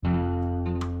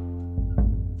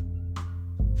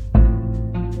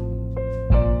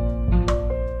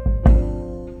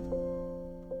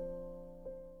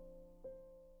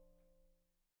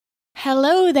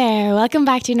Hello there. Welcome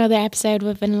back to another episode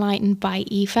with Enlightened by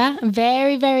Aoife.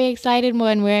 Very, very excited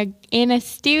one. We're in a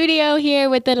studio here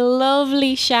with the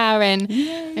lovely Sharon.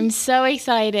 Yay. I'm so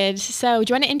excited. So,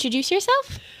 do you want to introduce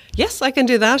yourself? Yes, I can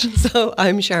do that. So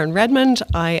I'm Sharon Redmond.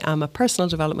 I am a personal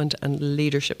development and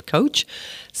leadership coach,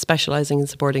 specialising in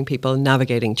supporting people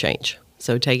navigating change.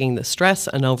 So taking the stress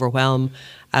and overwhelm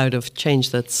out of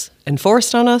change that's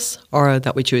enforced on us or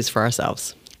that we choose for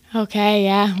ourselves. Okay,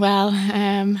 yeah. Well,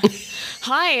 hi, I'm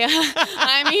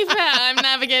Aoife. I'm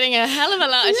navigating a hell of a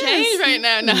lot of change right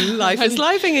now. No, life is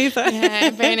lifing, Aoife. Yeah,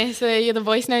 in fairness, the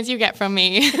voice notes you get from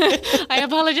me. I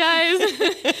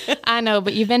apologise. I know,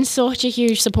 but you've been such a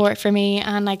huge support for me,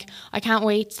 and I can't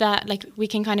wait that we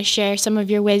can kind of share some of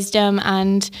your wisdom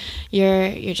and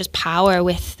your just power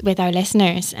with our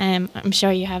listeners. I'm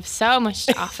sure you have so much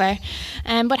to offer.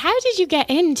 But how did you get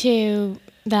into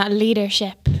that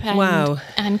leadership and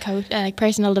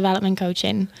personal development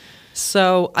coaching?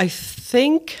 So I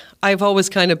think I've always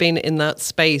kind of been in that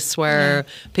space where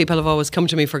people have always come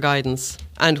to me for guidance.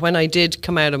 And when I did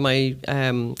come out of my,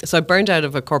 so I burned out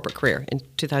of a corporate career in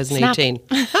 2018.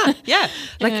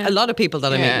 A lot of people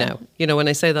that I meet now, when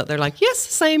I say that, they're like, yes,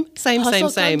 same.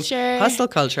 Hustle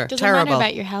culture. Doesn't terrible. matter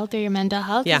about your health or your mental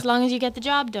health as long as you get the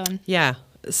job done. Yeah.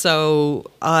 So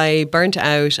I burnt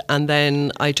out, and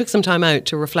then I took some time out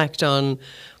to reflect on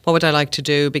what would I like to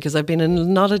do, because I've been in a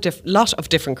lot of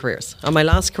different careers. On my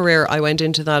last career, I went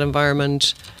into that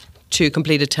environment to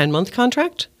complete a 10-month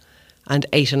contract, and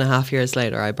 8.5 years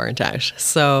later, I burnt out.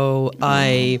 So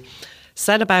I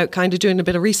set about kind of doing a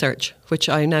bit of research, which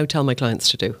I now tell my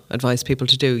clients to do, advise people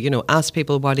to do. Ask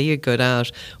people, what are you good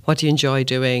at? What do you enjoy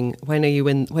doing? When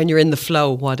you're in the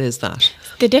flow, what is that?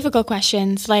 The difficult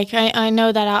questions. I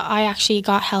know that I actually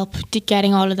got help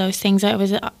getting all of those things. I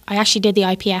actually did the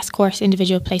IPS course,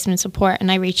 Individual Placement Support,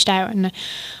 and I reached out and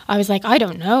I was like, I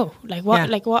don't know. They were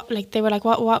like,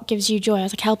 what gives you joy? I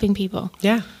was like, helping people.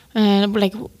 Yeah.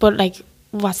 But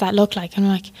what's that look like? And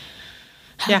I'm like,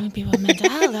 helping people with mental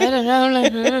health, I don't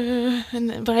know,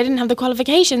 but I didn't have the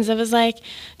qualifications. It was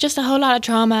just a whole lot of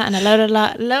trauma and a load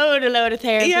of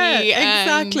therapy. Yeah,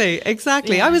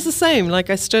 exactly. Yeah. I was the same.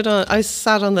 I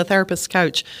sat on the therapist's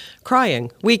couch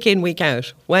crying week in, week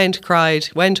out. Cried,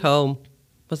 went home,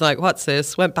 was like, what's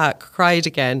this? Went back, cried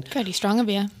again. Pretty strong of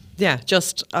you. Yeah,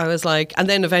 I was like, and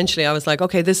then eventually I was like,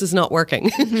 okay, this is not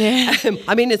working. Yeah.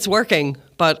 It's working,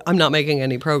 but I'm not making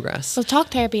any progress. Well,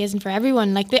 talk therapy isn't for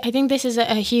everyone. I think this is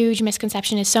a huge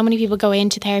misconception, is so many people go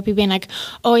into therapy being like,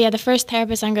 oh yeah, the first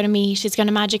therapist I'm going to meet is going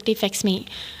to magically fix me.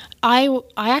 I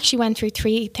actually went through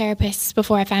 3 therapists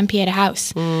before I found Pia at a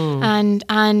house.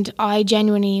 And I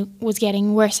genuinely was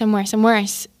getting worse and worse and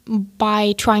worse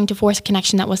by trying to force a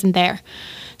connection that wasn't there.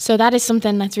 So that is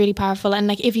something that's really powerful. And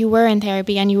if you were in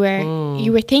therapy and you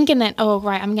were thinking that, oh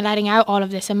right, I'm letting out all of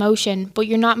this emotion, but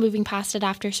you're not moving past it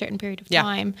after a certain period of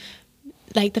time.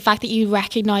 The fact that you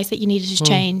recognised that you needed to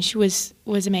change was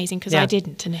amazing, because I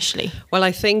didn't initially. Well,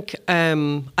 I think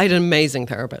I had an amazing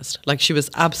therapist. She was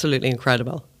absolutely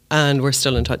incredible, and we're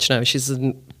still in touch now. She's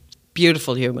a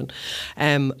beautiful human.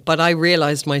 But I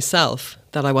realised myself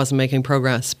that I wasn't making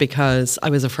progress because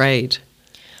I was afraid.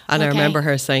 And I remember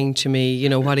her saying to me,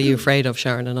 what are you afraid of,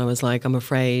 Sharon? And I was like, I'm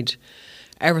afraid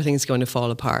everything's going to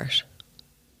fall apart.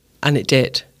 And it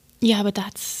did. Yeah, but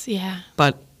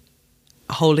But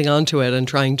holding on to it and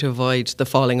trying to avoid the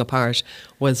falling apart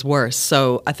was worse.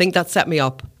 So I think that set me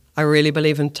up. I really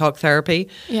believe in talk therapy.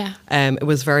 Yeah. It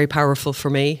was very powerful for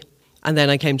me. And then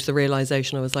I came to the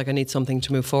realisation, I was like, I need something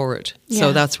to move forward. Yeah.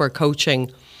 So that's where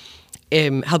coaching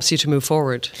helps you to move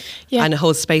forward, and it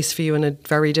holds space for you in a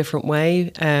very different way,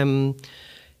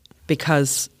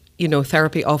 because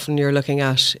therapy, often you're looking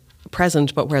at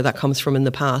present, but where that comes from in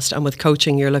the past, and with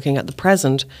coaching you're looking at the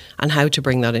present and how to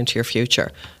bring that into your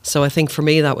future. So I think for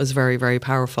me that was very, very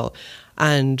powerful.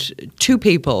 And 2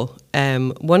 people,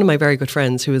 one of my very good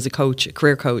friends who is a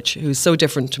career coach, who's so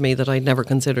different to me that I'd never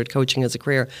considered coaching as a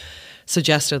career,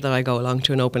 suggested that I go along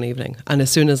to an open evening. And as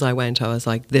soon as I went, I was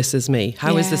like, this is me.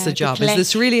 How is this a job? Is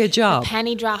this really a job? The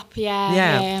penny drop,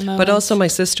 yeah. But also my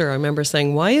sister, I remember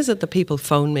saying, why is it that people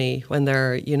phone me when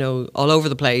they're, all over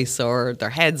the place or their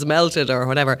heads melted or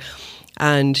whatever?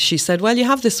 And she said, well, you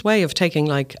have this way of taking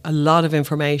a lot of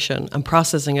information and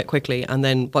processing it quickly. And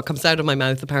then what comes out of my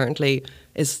mouth apparently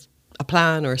is a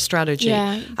plan or a strategy.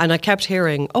 Yeah. And I kept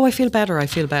hearing, oh, I feel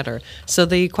better. So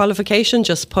the qualification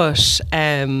just put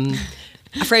a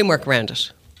framework around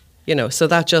it. So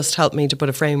that just helped me to put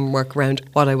a framework around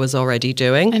what I was already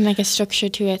doing. And a structure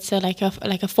to it, so like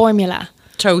a formula.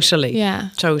 Totally. Yeah.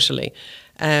 Totally.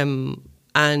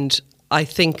 And I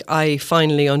think I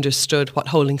finally understood what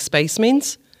holding space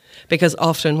means. Because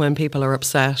often when people are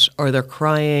upset or they're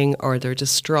crying or they're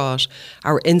distraught,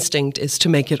 our instinct is to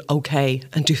make it okay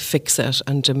and to fix it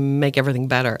and to make everything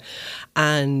better.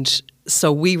 And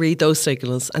so we read those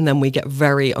signals and then we get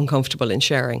very uncomfortable in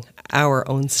sharing our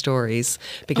own stories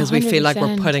because we feel like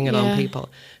we're putting it on people.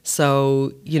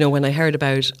 So, you know, when I heard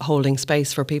about holding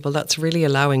space for people, that's really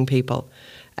allowing people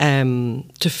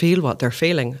to feel what they're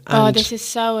feeling. And this is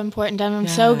so important, and I'm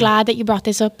so glad that you brought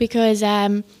this up, because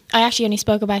I actually only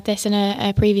spoke about this in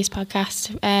a previous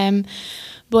podcast,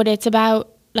 but it's about,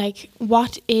 like,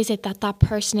 what is it that that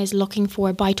person is looking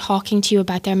for by talking to you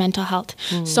about their mental health?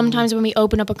 Sometimes when we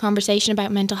open up a conversation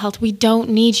about mental health, we don't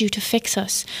need you to fix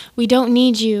us. We don't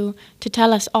need you to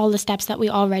tell us all the steps that we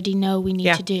already know we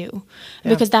need to do,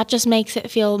 because that just makes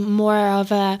it feel more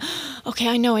of a, okay,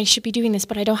 I know I should be doing this,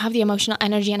 but I don't have the emotional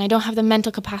energy and I don't have the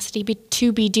mental capacity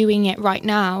to be doing it right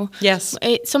now. Yes.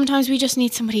 Sometimes we just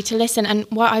need somebody to listen. And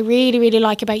what I really, really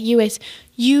like about you is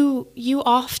you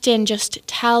often just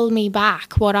tell me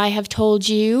back what I have told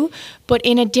you, but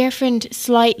in a different,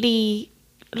 slightly,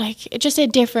 like, just a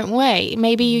different way.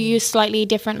 Maybe you use slightly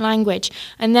different language,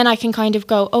 and then I can kind of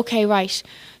go, okay, right,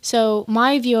 so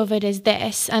my view of it is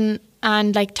this, and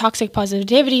like toxic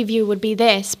positivity view would be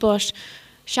this, but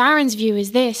Sharon's view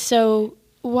is this. So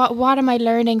what am I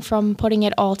learning from putting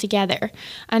it all together?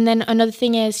 And then another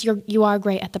thing is you are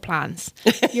great at the plans.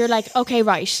 You're like, okay,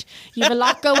 right, you have a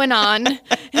lot going on.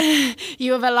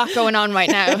 You have a lot going on right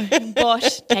now,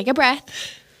 but take a breath.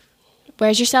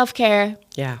 Where's your self-care?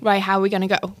 Yeah. Right, how are we going to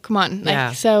go? Come on.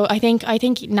 Like, so I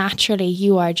think naturally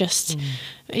you are just,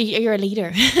 you're a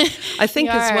leader. I think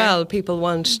as well, people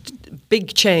want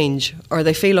big change, or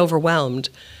they feel overwhelmed,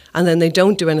 and then they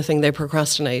don't do anything, they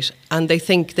procrastinate. And they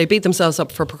think they beat themselves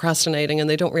up for procrastinating, and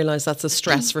they don't realise that's a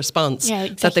stress response,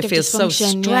 that they feel so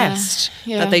stressed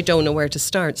that they don't know where to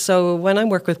start. So when I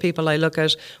work with people, I look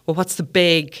at, well, what's the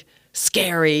big,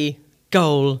 scary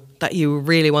goal that you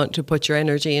really want to put your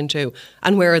energy into?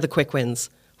 And where are the quick wins?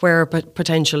 Where are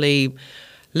potentially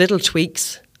little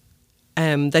tweaks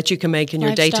that you can make in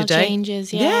your day-to-day?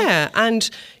 Changes, and,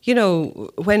 you know,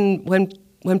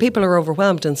 when people are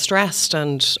overwhelmed and stressed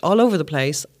and all over the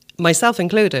place, myself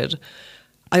included,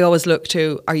 I always look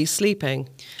to, are you sleeping?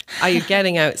 Are you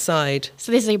getting outside?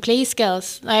 So these are your please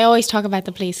skills. I always talk about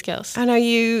the please skills. And are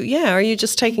you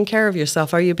just taking care of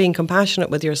yourself? Are you being compassionate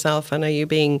with yourself? And are you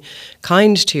being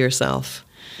kind to yourself?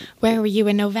 Where were you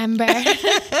in November?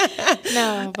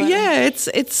 No. But it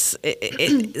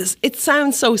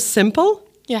sounds so simple.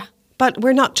 Yeah. But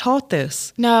we're not taught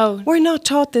this. No. We're not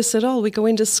taught this at all. We go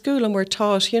into school and we're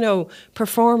taught, you know,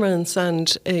 performance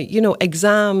and,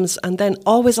 exams, and then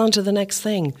always on to the next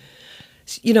thing.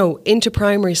 You know, into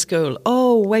primary school.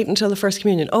 Oh, wait until the first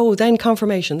communion. Oh, then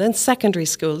confirmation. Then secondary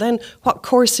school. Then what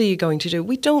course are you going to do?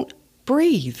 We don't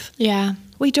breathe. Yeah.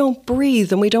 We don't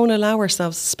breathe, and we don't allow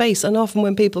ourselves space. And often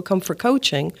when people come for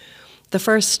coaching, the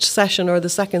first session or the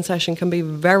second session can be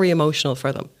very emotional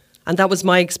for them. And that was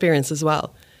my experience as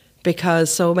well.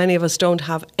 Because so many of us don't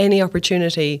have any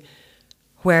opportunity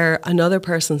where another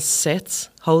person sits,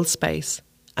 holds space,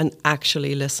 and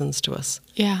actually listens to us.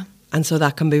 Yeah. And so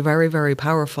that can be very, very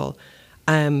powerful,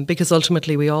 because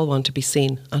ultimately we all want to be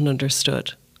seen and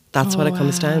understood. That's what it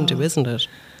comes down to, isn't it?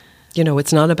 You know,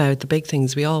 it's not about the big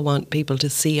things. We all want people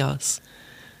to see us,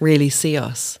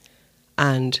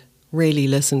 and really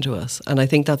listen to us. And I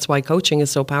think that's why coaching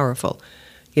is so powerful,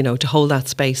 you know, to hold that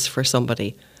space for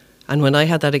somebody. And when I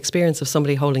had that experience of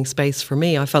somebody holding space for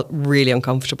me, I felt really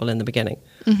uncomfortable in the beginning.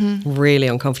 Really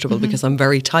uncomfortable, because I'm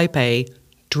very type A,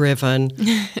 driven,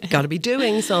 got to be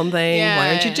doing something. Why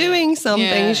aren't you doing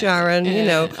something, Sharon? You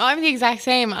know. I'm the exact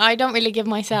same. I don't really give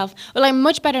myself... Well, I'm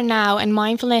much better now in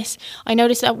mindfulness. I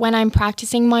notice that when I'm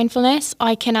practicing mindfulness,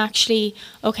 I can actually,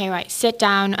 okay, right, sit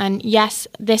down and yes,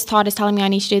 this thought is telling me I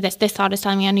need to do this. This thought is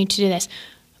telling me I need to do this.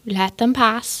 Let them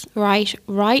pass,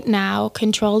 right now,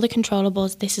 control the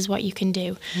controllables, this is what you can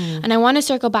do. And I want to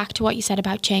circle back to what you said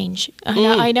about change.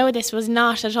 I know this was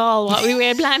not at all what we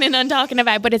were planning on talking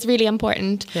about, but it's really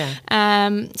important.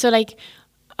 So like,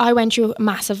 I went through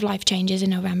massive life changes in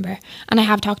November, and I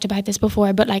have talked about this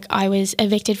before, but like I was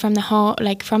evicted from the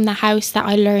from the house that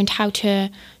I learned how to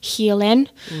heal in,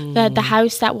 the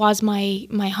house that was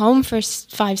my home for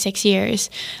 5-6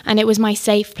 years, and it was my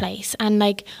safe place. And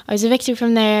like I was evicted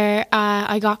from there.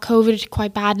 I got COVID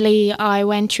quite badly. I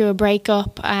went through a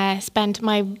breakup. Spent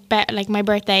my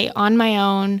birthday on my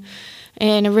own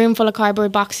in a room full of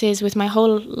cardboard boxes with my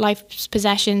whole life's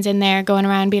possessions in there, going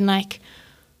around being like,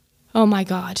 oh my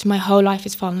God, my whole life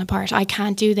is falling apart. I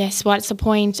can't do this. What's the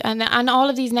point? And all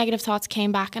of these negative thoughts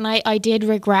came back, and I did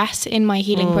regress in my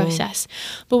healing process.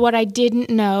 But what I didn't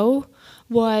know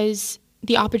was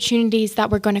the opportunities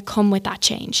that were going to come with that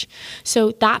change.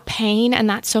 So that pain and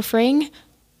that suffering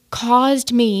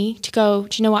caused me to go,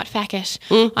 do you know what, feck it.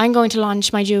 I'm going to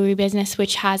launch my jewellery business,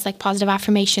 which has like positive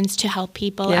affirmations to help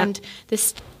people, and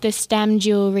the stem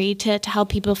jewellery to help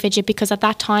people fidget, because at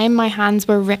that time my hands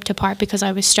were ripped apart because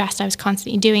I was stressed. I was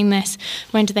constantly doing this.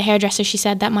 Went to the hairdresser. She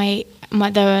said that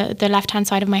the left hand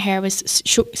side of my hair was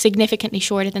significantly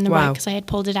shorter than the right, because I had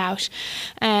pulled it out.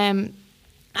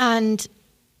 And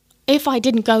if I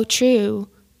didn't go through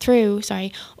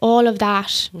all of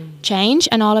that change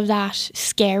and all of that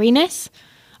scariness,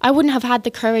 I wouldn't have had the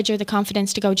courage or the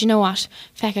confidence to go, do you know what,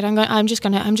 feck it, I'm just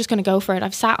gonna go for it.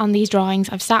 I've sat on these drawings,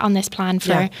 I've sat on this plan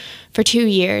for 2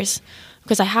 years,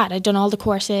 because I'd done all the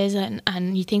courses,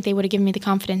 and you think they would have given me the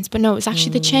confidence, but no, it was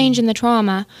actually the change and the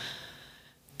trauma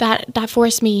that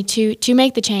forced me to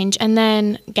make the change, and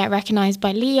then get recognised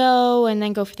by Leo, and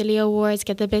then go for the Leo Awards,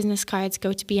 get the business cards,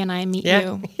 go to BNI and meet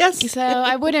you. Yes. So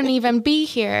I wouldn't even be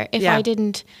here if I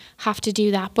didn't have to do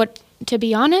that. But to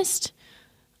be honest,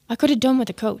 I could have done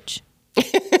with a coach.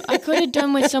 I could have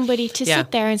done with somebody to sit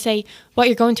there and say, what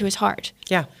you're going through is hard.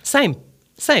 Yeah, same.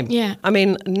 Yeah. I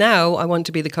mean, now I want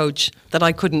to be the coach that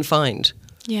I couldn't find.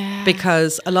 Yeah.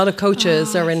 Because a lot of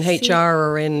coaches are in HR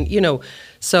or in,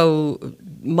 so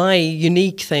my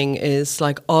unique thing is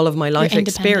like all of my life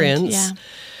experience.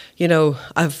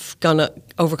 I've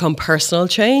overcome personal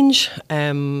change.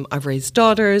 I've raised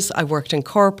daughters. I've worked in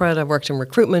corporate. I've worked in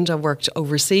recruitment. I've worked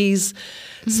overseas.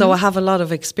 So I have a lot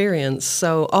of experience.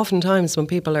 So oftentimes when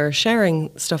people are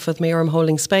sharing stuff with me or I'm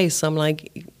holding space, I'm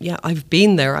like, yeah, I've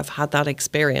been there. I've had that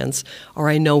experience, or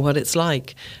I know what it's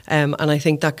like. And I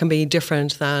think that can be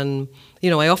different than,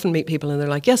 I often meet people and they're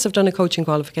like, yes, I've done a coaching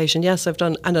qualification. Yes, I've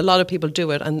done. And a lot of people do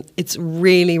it. And it's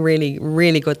really, really,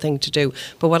 really good thing to do.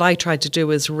 But what I try to do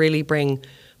is really bring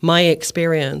my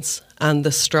experience and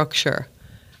the structure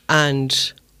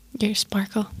and your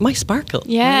sparkle. My sparkle.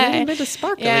 Yeah. A bit of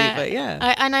sparkle, but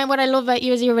what I love about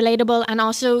you is you're relatable, and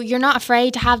also you're not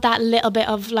afraid to have that little bit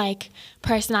of like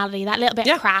personality, that little bit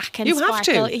of crack and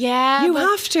sparkle. You have to. Yeah. You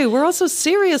have to. We're also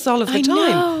serious all of the time.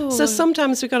 Know. So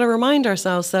sometimes we've got to remind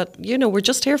ourselves that, we're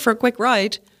just here for a quick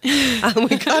ride. And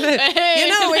we got to,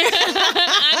 I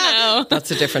know. That's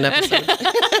a different episode.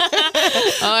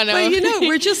 Oh, no. But,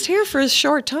 we're just here for a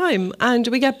short time, and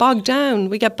we get bogged down.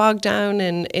 We get bogged down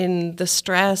in the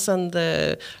stress and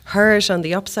the hurt and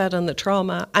the upset and the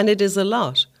trauma. And it is a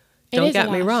lot. Don't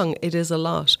get me wrong. It is a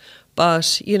lot.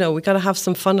 But, we got to have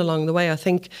some fun along the way. I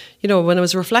think, when I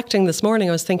was reflecting this morning,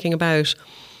 I was thinking about,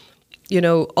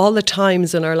 all the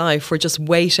times in our life we're just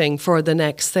waiting for the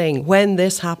next thing. When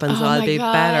this happens, I'll be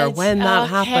better. When that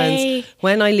happens,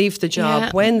 when I leave the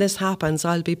job, when this happens,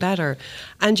 I'll be better.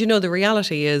 And, the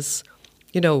reality is,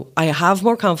 I have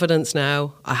more confidence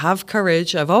now. I have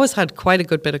courage. I've always had quite a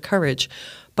good bit of courage.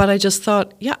 But I just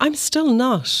thought, I'm still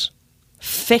not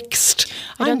fixed.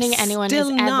 I don't think anyone is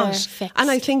ever fixed.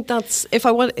 And I think that's, if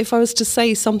I was to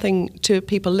say something to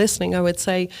people listening, I would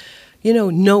say,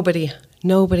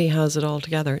 Nobody has it all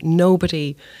together.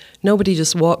 Nobody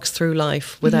just walks through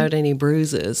life without any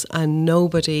bruises, and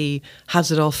nobody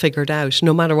has it all figured out,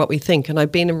 no matter what we think. And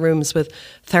I've been in rooms with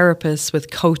therapists,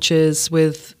 with coaches,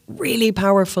 with really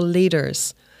powerful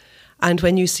leaders. And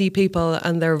when you see people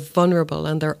and they're vulnerable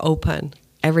and they're open,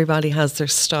 everybody has their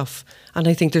stuff. And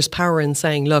I think there's power in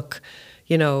saying, look,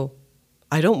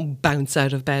 I don't bounce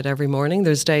out of bed every morning.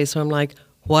 There's days when I'm like,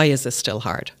 why is this still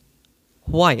hard?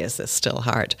 Why is this still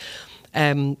hard?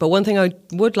 But one thing I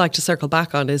would like to circle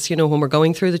back on is, when we're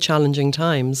going through the challenging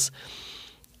times,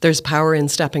 there's power in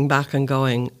stepping back and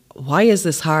going, why is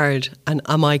this hard? And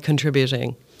am I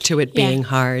contributing to it being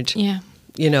hard? Yeah.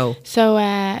 So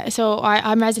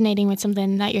I'm resonating with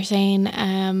something that you're saying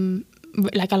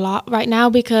like a lot right now,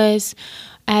 because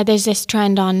there's this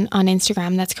trend on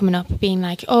Instagram that's coming up being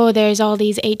like, oh, there's all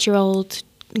these 8-year-old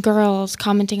girls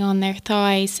commenting on their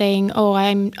thighs saying, oh,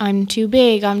 I'm too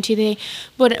big, I'm too big.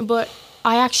 But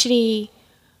I actually,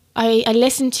 I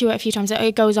listened to it a few times.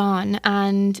 It goes on,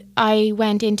 and I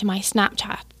went into my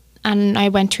Snapchat and I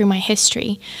went through my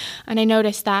history, and I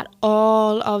noticed that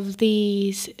all of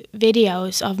these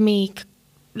videos of me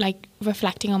like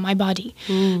reflecting on my body,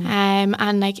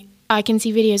 and like I can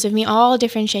see videos of me all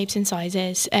different shapes and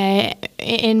sizes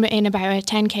in about a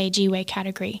 10 kg weight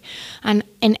category, and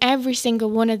in every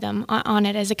single one of them on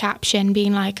it is a caption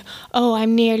being like, oh,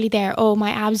 I'm nearly there, oh,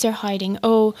 my abs are hiding,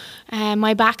 oh,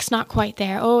 my back's not quite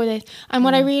there, oh, and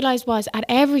what I realised was at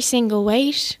every single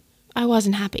weight I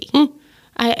wasn't happy.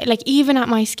 Like even at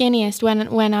my skinniest,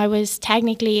 when I was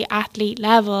technically athlete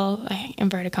level,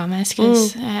 inverted commas,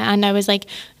 and I was like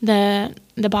the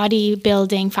the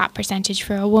bodybuilding fat percentage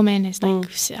for a woman is like,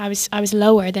 I was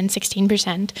lower than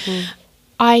 16%.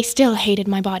 I still hated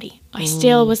my body. I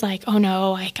still was like, oh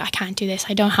no, I can't do this.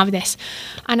 I don't have this.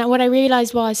 And what I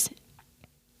realized was,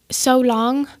 so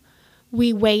long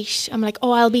we wait. I'm like,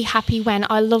 oh, I'll be happy when,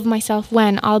 I'll love myself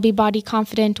when, I'll be body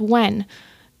confident when.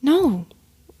 No,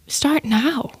 start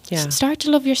now. Yeah. Start to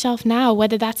love yourself now,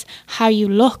 whether that's how you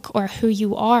look or who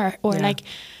you are, or like,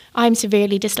 I'm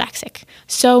severely dyslexic.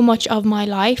 So much of my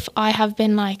life, I have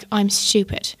been like, I'm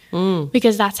stupid.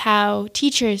 Because that's how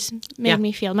teachers made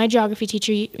me feel. My geography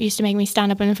teacher used to make me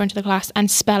stand up in front of the class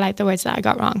and spell out the words that I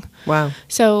got wrong. Wow.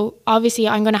 So obviously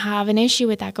I'm going to have an issue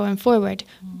with that going forward.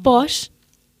 But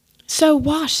so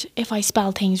what if I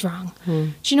spell things wrong?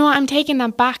 Do you know what? I'm taking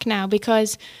that back now,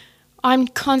 because I'm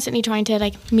constantly trying to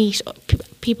like meet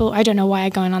people. I don't know why I'm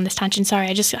going on this tangent. Sorry,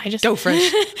 I just go for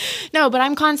it. No, but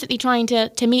I'm constantly trying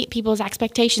to meet people's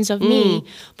expectations of me.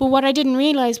 But what I didn't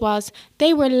realize was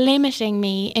they were limiting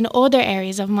me in other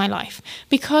areas of my life,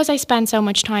 because I spend so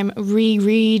much time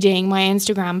rereading my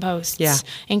Instagram posts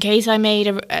in case I made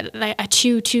a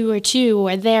 2 or 2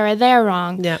 or there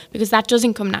wrong. Yeah. Because that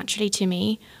doesn't come naturally to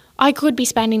me. I could be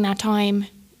spending that time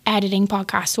editing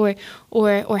podcasts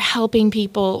or helping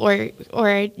people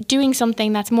or doing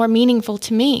something that's more meaningful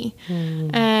to me.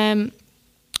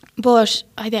 But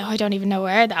I don't even know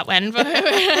where that went. But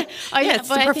it's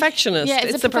the perfectionist.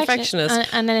 It's the perfectionist.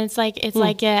 And then it's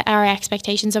like our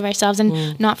expectations of ourselves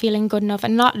and not feeling good enough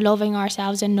and not loving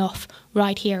ourselves enough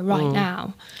right here, right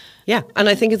now. Yeah, and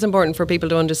I think it's important for people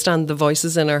to understand the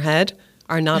voices in our head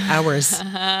are not ours.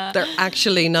 They're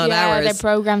actually not ours. They're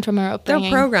programmed from our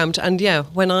upbringing. They're programmed. And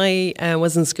when I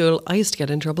was in school, I used to get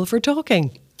in trouble for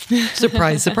talking.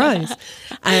 Surprise, surprise.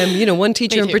 One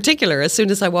teacher in particular, as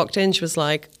soon as I walked in, she was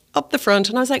like, up the front.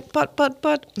 And I was like, but.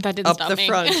 That didn't up stop the me.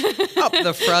 front, up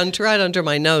the front, right under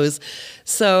my nose.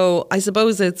 So I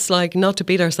suppose it's like not to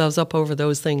beat ourselves up over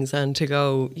those things and to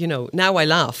go, now I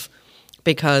laugh,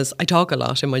 because I talk a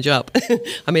lot in my job.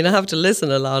 I mean, I have to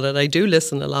listen a lot, and I do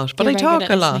listen a lot, but I talk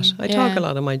a lot. I talk a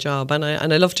lot in my job, and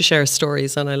I love to share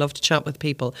stories, and I love to chat with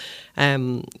people.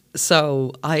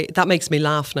 So that makes me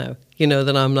laugh now,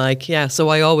 that I'm like, so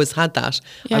I always had that.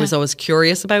 I was always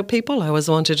curious about people. I always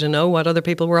wanted to know what other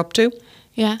people were up to.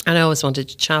 Yeah. And I always wanted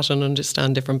to chat and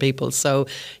understand different people. So,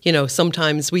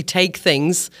 sometimes we take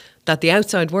things that the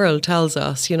outside world tells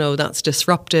us, that's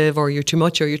disruptive, or you're too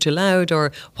much, or you're too loud,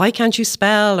 or why can't you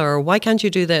spell, or why can't you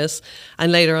do this?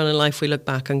 And later on in life, we look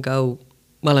back and go,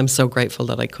 well, I'm so grateful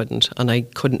that I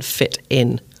couldn't fit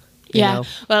in. You know?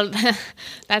 Well,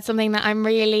 that's something that I'm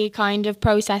really kind of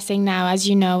processing now, as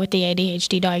you know, with the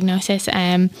ADHD diagnosis.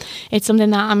 It's something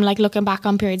that I'm like looking back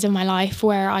on periods of my life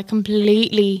where I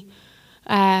completely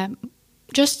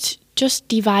just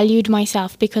devalued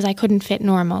myself because I couldn't fit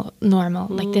normal,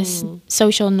 like this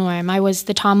social norm. I was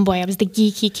the tomboy. I was the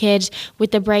geeky kid with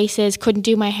the braces, couldn't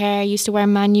do my hair. I used to wear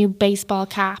Manu baseball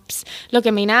caps. Look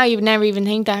at me now, you'd never even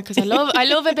think that, because I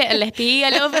love a bit of lippy. I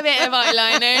love a bit of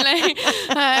eyeliner,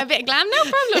 like a bit of glam, no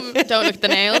problem. Don't look at the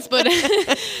nails, but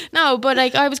no, but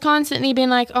like I was constantly being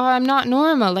like, oh, I'm not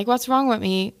normal. Like, what's wrong with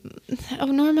me? Oh,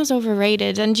 normal's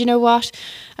overrated. And you know what?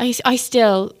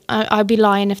 I'd be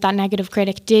lying if that negative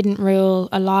critic didn't rule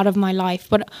a lot of my life.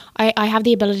 But I have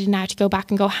the ability now to go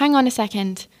back and go, hang on a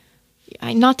second.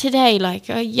 Not today. Like,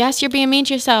 yes, you're being mean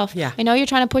to yourself. Yeah. I know you're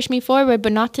trying to push me forward,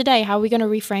 but not today. How are we going to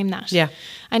reframe that? Yeah.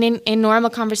 And in normal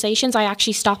conversations, I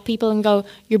actually stop people and go,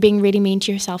 you're being really mean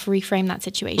to yourself. Reframe that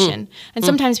situation. And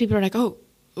sometimes people are like, what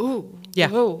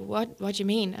do you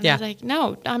mean? And I was like,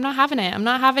 no, I'm not having it. I'm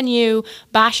not having you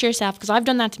bash yourself, because I've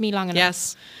done that to me long enough.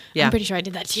 Yes. Yeah. I'm pretty sure I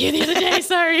did that to you the other day.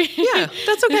 Sorry. Yeah,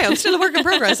 that's okay. I'm still a work in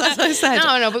progress, as I said.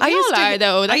 No, but we all are,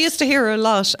 though. I used to hear a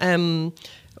lot,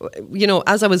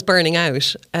 as I was burning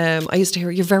out, I used to hear,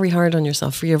 you're very hard on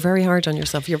yourself. You're very hard on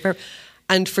yourself.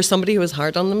 And for somebody who is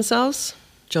hard on themselves,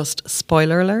 just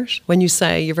spoiler alert, when you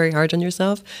say you're very hard on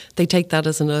yourself, they take that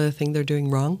as another thing they're doing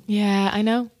wrong. Yeah, I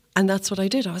know. And that's what I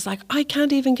did. I was like, I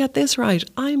can't even get this right.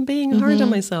 I'm being hard on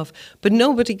myself. But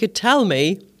nobody could tell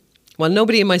me, well,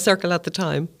 nobody in my circle at the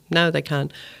time, now they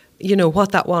can,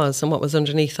 what that was and what was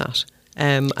underneath that.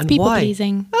 And people why.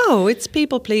 Pleasing. Oh, it's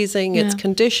people pleasing, it's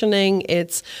conditioning,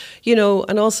 it's,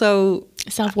 and also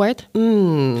self-worth.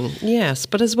 Yes,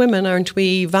 but as women, aren't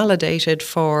we validated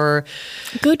for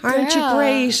good girl. Aren't you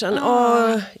great?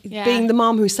 And being the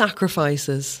mom who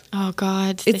sacrifices. Oh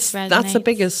God, that's the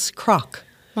biggest crock.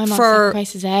 My mom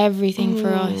sacrifices everything for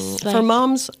us. For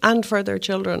moms and for their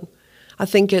children. I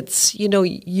think it's,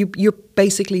 you're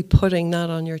basically putting that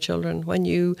on your children when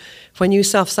you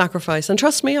self-sacrifice. And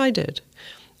trust me, I did.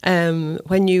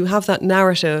 When you have that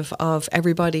narrative of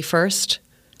everybody first,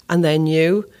 and then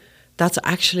you, that's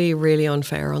actually really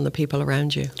unfair on the people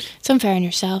around you. It's unfair on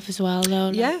yourself as well,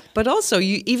 though. Yeah, but also,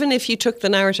 even if you took the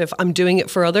narrative, I'm doing it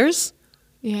for others,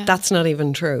 that's not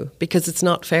even true, because it's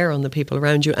not fair on the people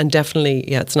around you, and definitely,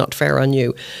 it's not fair on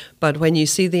you. But when you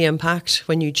see the impact,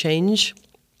 when you change,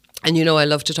 and I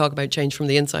love to talk about change from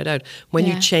the inside out. When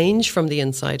you change from the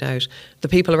inside out, the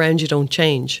people around you don't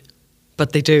change,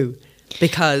 but they do,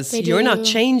 because you're not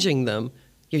changing them.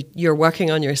 You're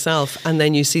working on yourself, and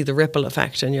then you see the ripple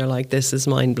effect and you're like, this is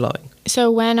mind-blowing.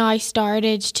 So when I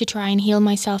started to try and heal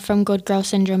myself from good girl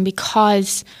syndrome,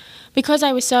 because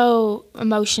I was so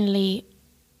emotionally,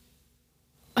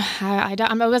 I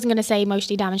wasn't going to say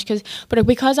emotionally damaged, but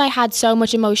because I had so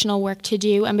much emotional work to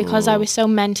do, and because I was so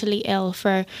mentally ill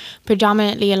for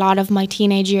predominantly a lot of my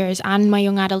teenage years and my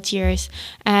young adult years,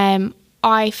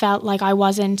 I felt like I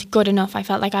wasn't good enough. I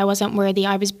felt like I wasn't worthy.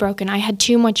 I was broken. I had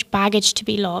too much baggage to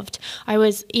be loved. I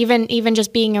was, even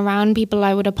just being around people,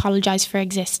 I would apologise for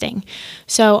existing.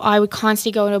 So I would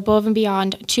constantly go above and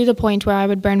beyond, to the point where I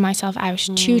would burn myself out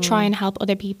to try and help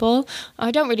other people. I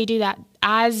don't really do that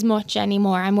as much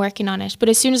anymore. I'm working on it. But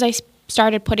as soon as I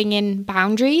started putting in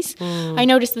boundaries, I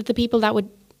noticed that the people that would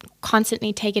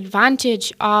constantly take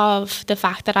advantage of the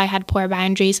fact that I had poor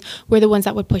boundaries were the ones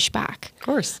that would push back. Of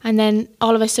course. And then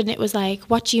all of a sudden it was like,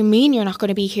 what do you mean you're not going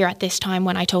to be here at this time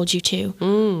when I told you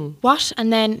to? What?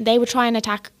 And then they would try and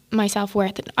attack my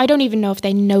self-worth. I don't even know if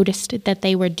they noticed that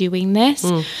they were doing this.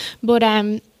 But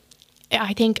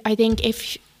I think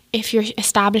if you're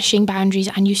establishing boundaries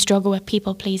and you struggle with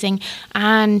people pleasing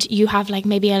and you have like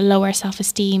maybe a lower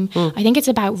self-esteem, I think it's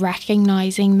about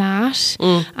recognizing that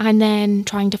and then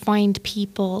trying to find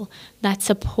people that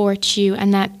support you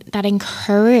and that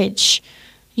encourage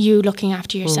you looking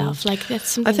after yourself. Like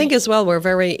that's something I think as well,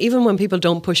 even when people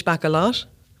don't push back a lot,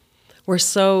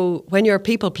 when you're a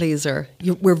people pleaser,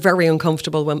 we're very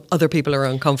uncomfortable when other people are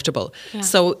uncomfortable. Yeah.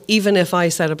 So even if I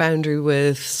set a boundary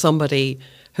with somebody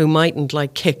who mightn't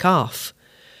kick off,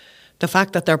 the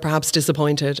fact that they're perhaps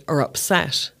disappointed or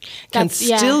upset can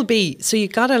still be. So you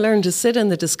got to learn to sit in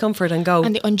the discomfort and go.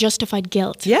 And the unjustified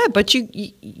guilt. Yeah, but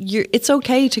it's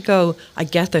okay to go, I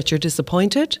get that you're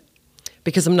disappointed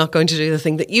because I'm not going to do the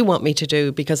thing that you want me to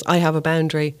do because I have a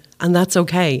boundary, and that's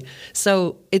okay.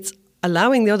 So it's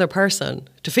allowing the other person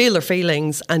to feel their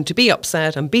feelings and to be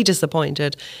upset and be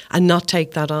disappointed and not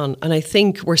take that on. And I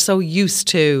think we're so used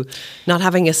to not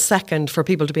having a second for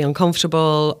people to be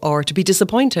uncomfortable or to be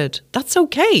disappointed. That's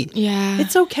okay. Yeah.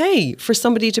 It's okay for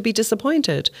somebody to be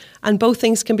disappointed. And both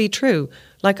things can be true.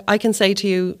 Like I can say to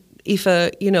you, Aoife,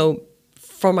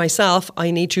 for myself, I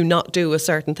need to not do a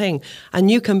certain thing. And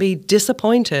you can be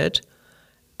disappointed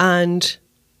and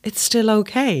it's still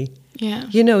okay.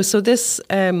 Yeah. So this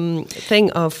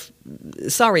thing of,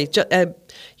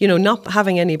 not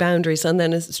having any boundaries, and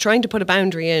then it's trying to put a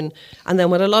boundary in, and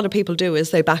then what a lot of people do is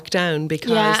they back down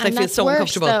because they feel so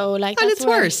uncomfortable. Though, and it's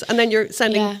worse. And then you're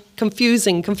sending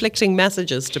conflicting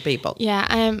messages to people. Yeah,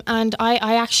 and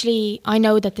I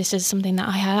know that this is something that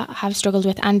I have struggled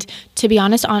with, and to be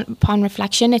honest, upon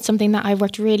reflection, it's something that I've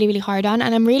worked really, really hard on,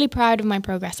 and I'm really proud of my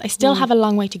progress. I still have a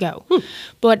long way to go,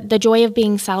 but The Joy of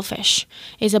Being Selfish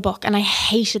is a book, and I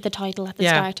hated the title at the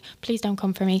start. Please don't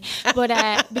come for me.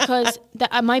 But because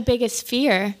my biggest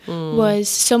fear was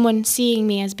someone seeing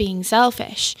me as being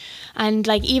selfish. And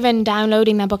even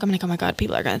downloading that book, I'm like, oh my God,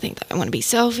 people are going to think that I want to be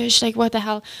selfish. Like, what the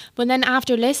hell? But then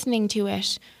after listening to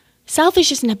it,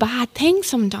 selfish isn't a bad thing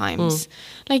sometimes.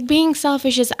 Like, being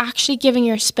selfish is actually giving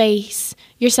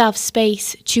yourself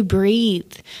space to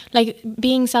breathe. Like,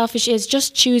 being selfish is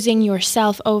just choosing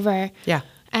yourself over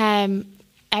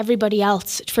everybody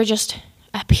else for just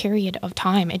a period of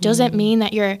time. It doesn't mean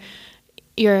that you're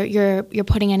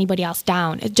putting anybody else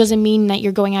down. It doesn't mean that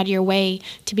you're going out of your way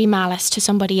to be malice to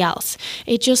somebody else.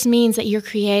 It just means that you're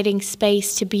creating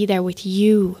space to be there with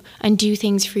you and do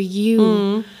things for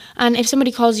you. And if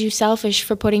somebody calls you selfish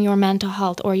for putting your mental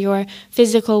health or your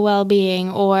physical well-being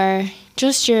or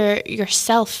just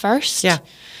yourself first,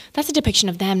 that's a depiction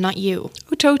of them, not you.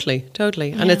 Oh, totally.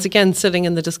 Yeah. And it's again sitting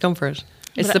in the discomfort.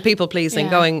 It's the people pleasing,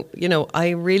 going, I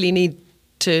really need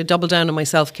to double down on my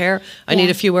self-care. I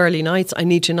need a few early nights. I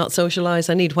need to not socialise.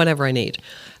 I need whatever I need.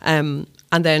 And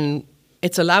then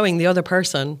it's allowing the other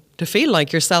person to feel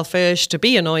like you're selfish, to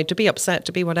be annoyed, to be upset,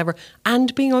 to be whatever,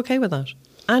 and being okay with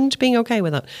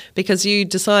that. Because you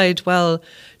decide, well,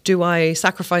 do I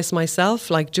sacrifice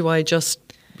myself? Like, do I just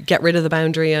get rid of the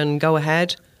boundary and go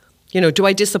ahead? Do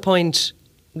I disappoint?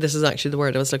 This is actually the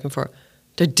word I was looking for.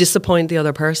 To disappoint the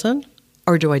other person?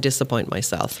 Or do I disappoint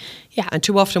myself? Yeah. And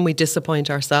too often we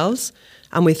disappoint ourselves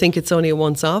and we think it's only a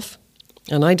once-off.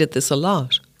 And I did this a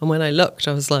lot. And when I looked,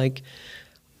 I was like,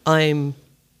 I'm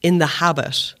in the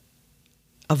habit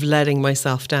of letting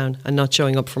myself down and not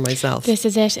showing up for myself. This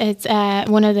is it. It's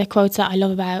one of the quotes that I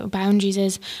love about boundaries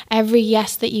is every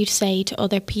yes that you say to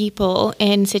other people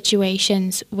in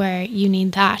situations where you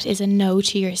need that is a no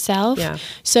to yourself. Yeah.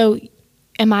 So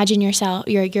imagine yourself,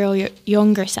 your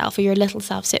younger self or your little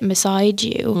self sitting beside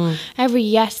you. Every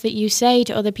yes that you say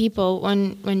to other people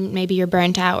when maybe you're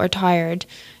burnt out or tired,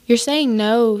 you're saying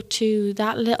no to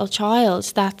that little child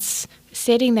that's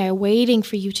sitting there waiting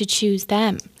for you to choose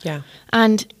them. Yeah.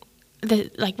 And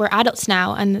we're adults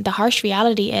now, and the harsh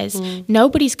reality is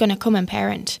nobody's going to come and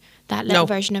parent that little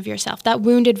version of yourself, that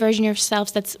wounded version of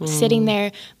yourself that's sitting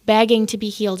there begging to be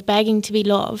healed, begging to be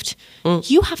loved.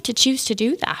 You have to choose to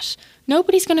do that.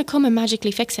 Nobody's going to come and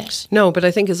magically fix it. No, but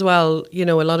I think as well, you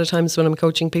know, a lot of times when I'm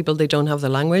coaching people, they don't have the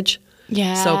language.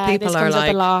 Yeah, so people this are comes like,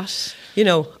 up a lot. You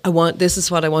know, this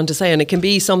is what I want to say. And it can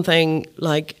be something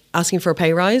like asking for a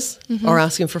pay rise or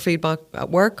asking for feedback at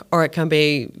work, or it can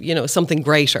be, you know, something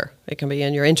greater. It can be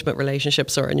in your intimate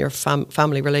relationships or in your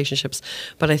family relationships.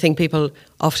 But I think people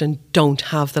often don't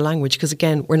have the language because,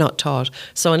 again, we're not taught.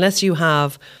 So unless you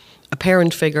have a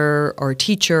parent figure or a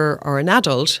teacher or an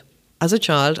adult as a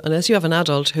child, unless you have an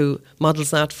adult who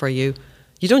models that for you,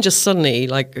 you don't just suddenly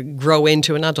like grow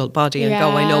into an adult body and go,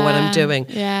 I know what I'm doing.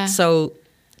 Yeah. So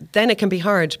then it can be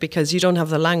hard because you don't have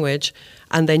the language,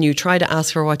 and then you try to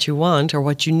ask for what you want or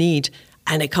what you need,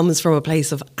 and it comes from a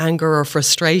place of anger or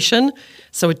frustration.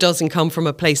 So it doesn't come from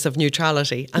a place of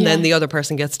neutrality, and then the other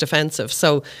person gets defensive.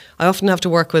 So I often have to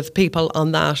work with people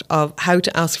on that of how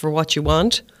to ask for what you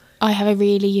want. I have a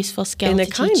really useful skill to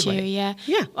teach you. Way. Yeah.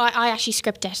 Yeah. I actually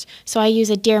script it. So I use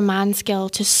a dear man skill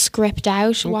to script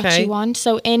out what you want.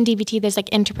 So in DBT, there's like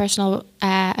interpersonal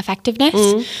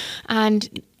effectiveness.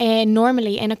 And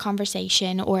normally in a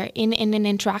conversation or in an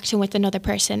interaction with another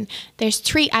person, there's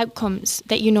 3 outcomes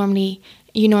that you normally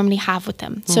have with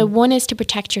them. So 1 is to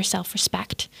protect your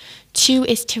self-respect. 2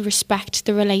 is to respect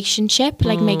the relationship,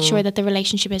 like make sure that the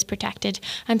relationship is protected.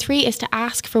 And 3 is to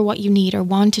ask for what you need or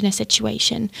want in a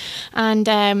situation. And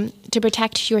to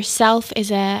protect yourself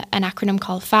is an acronym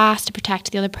called FAST. To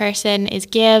protect the other person is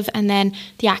GIVE. And then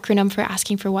the acronym for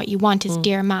asking for what you want is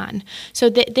Dear Man. So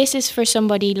this is for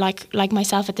somebody like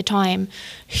myself at the time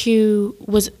who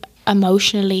was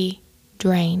emotionally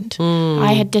drained.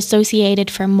 I had dissociated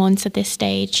for months at this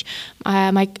stage.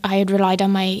 I had relied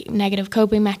on my negative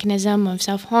coping mechanism of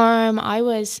self-harm. I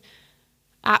was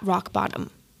at rock bottom.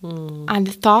 And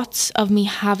the thoughts of me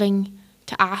having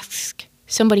to ask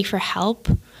somebody for help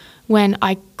when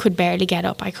I could barely get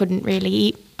up, I couldn't really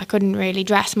eat, I couldn't really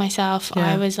dress myself.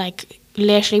 I was like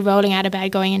literally rolling out of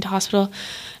bed, going into hospital,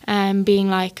 and being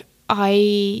like,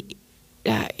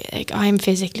 I'm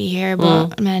physically here,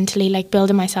 but mentally, like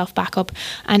building myself back up.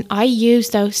 And I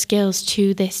use those skills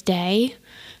to this day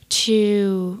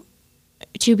to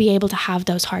be able to have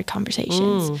those hard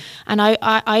conversations. And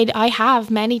I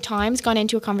have many times gone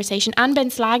into a conversation and been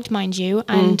slagged, mind you.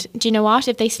 And do you know what?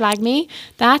 If they slag me,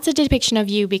 that's a depiction of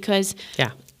you, because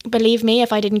believe me,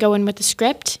 if I didn't go in with the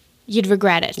script, you'd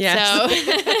regret it. Yes.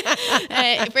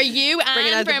 So for you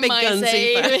and for my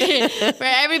safety, for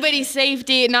everybody's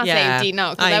safety, not safety,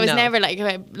 no, because I was never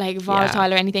like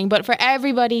volatile or anything, but for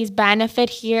everybody's benefit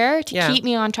here, to keep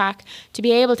me on track, to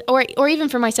be able to, or even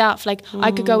for myself, like I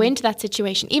could go into that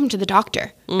situation, even to the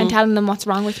doctor, and telling them what's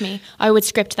wrong with me. I would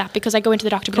script that, because I go into the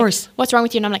doctor, of course, like, what's wrong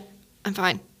with you? And I'm like, I'm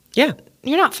fine. Yeah.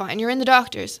 You're not fine. You're in the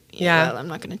doctor's. Yeah. Well, I'm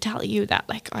not going to tell you that.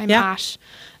 Like, I'm at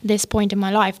this point in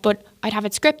my life, but I'd have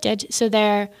it scripted. So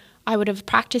there, I would have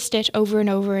practiced it over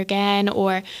and over again,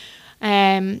 or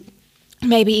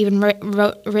maybe even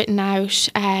written out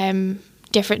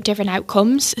different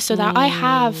outcomes, so that I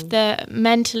have the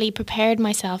mentally prepared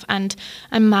myself and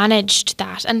managed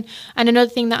that. And another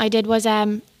thing that I did was,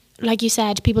 like you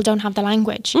said, people don't have the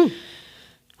language.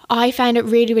 I found it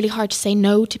really, really hard to say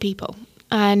no to people.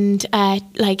 And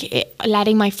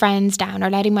letting my friends down or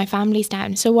letting my families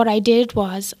down. So what I did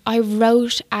was I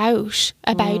wrote out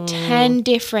about 10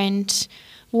 different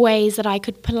ways that I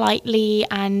could politely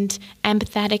and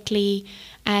empathetically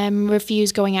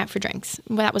refuse going out for drinks.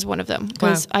 Well, that was one of them,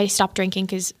 because I stopped drinking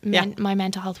because my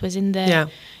mental health was in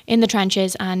the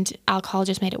trenches, and alcohol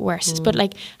just made it worse. But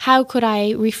like, how could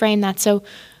I reframe that? So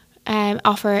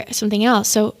offer something else.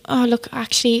 So, look,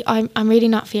 actually, I'm really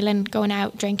not feeling going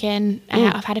out drinking.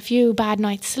 I've had a few bad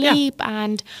nights sleep,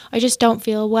 and I just don't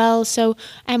feel well. So,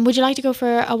 would you like to go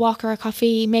for a walk or a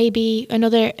coffee? Maybe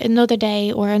another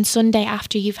day, or on Sunday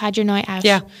after you've had your night out.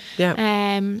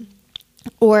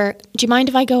 Or, do you mind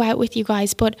if I go out with you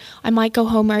guys, but I might go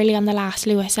home early on the last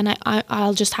Lewis, and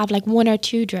I'll just have like 1 or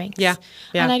 2 drinks. Yeah.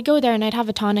 And I'd go there and I'd have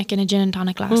a tonic and a gin and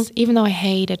tonic glass, even though I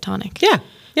hated tonic.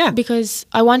 Yeah. Because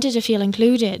I wanted to feel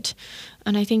included.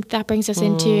 And I think that brings us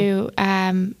into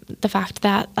the fact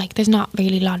that, like, there's not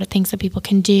really a lot of things that people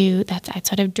can do that's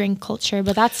outside of drink culture,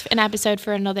 but that's an episode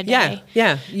for another day.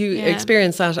 Yeah. You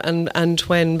experience that,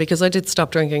 and because I did stop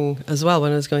drinking as well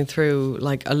when I was going through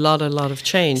like a lot of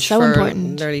change so for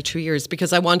important. nearly 2 years,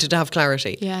 because I wanted to have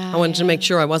clarity. Yeah, I wanted to make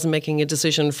sure I wasn't making a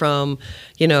decision from,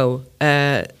 you know,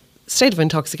 state of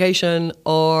intoxication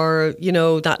or, you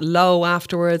know, that low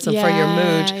afterwards and for your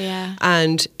mood.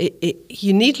 And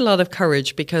you need a lot of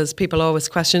courage, because people always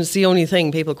question, it's the only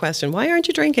thing people question, why aren't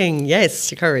you drinking?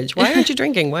 Yes, courage. Why aren't you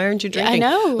drinking? Why aren't you drinking? I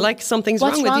know. Like something's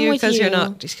What's wrong with you because you? you're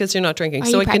not drinking. Are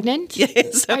you pregnant?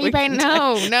 Yes. Are you pregnant?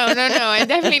 No, I'm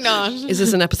definitely not. Is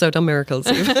this an episode on miracles?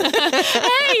 Hey!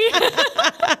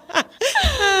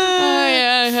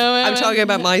 I'm talking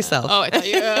about myself. Oh,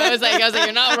 I was like,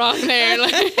 you're not wrong there.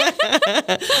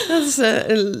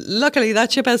 Luckily,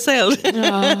 that ship has sailed.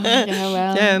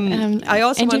 I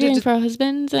also interviewing for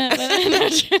husbands.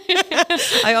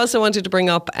 I also wanted to bring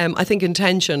up, I think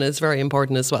intention is very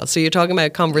important as well. So you're talking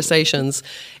about conversations.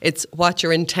 It's what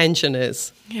your intention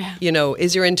is. Yeah. You know,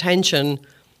 is your intention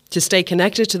to stay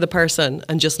connected to the person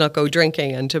and just not go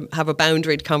drinking and to have a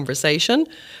boundaried conversation?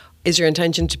 Is your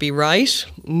intention to be right?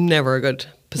 Never a good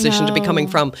position to be coming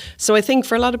from. So I think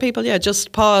for a lot of people,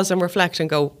 just pause and reflect and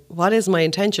go, what is my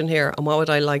intention here and what would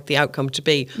I like the outcome to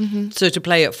be? So to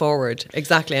play it forward,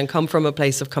 exactly, and come from a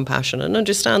place of compassion and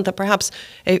understand that perhaps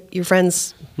your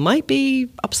friends might be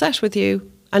upset with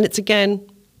you, and it's, again,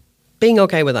 being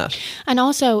okay with that. And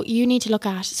also, you need to look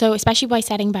at, so especially by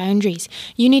setting boundaries,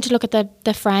 you need to look at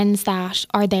the friends that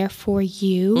are there for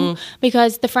you,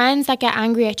 because the friends that get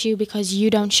angry at you because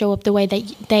you don't show up the way that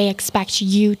they expect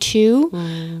you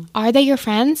to, are they your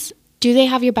friends? Do they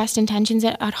have your best intentions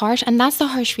at heart? And that's the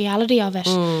harsh reality of it.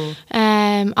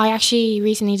 I actually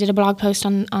recently did a blog post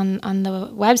on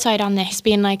the website on this,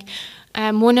 being like,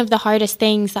 one of the hardest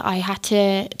things that I had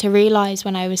to realise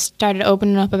when I started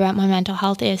opening up about my mental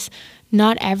health is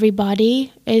not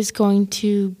everybody is going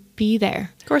to be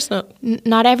there. Of course not.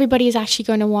 Not everybody is actually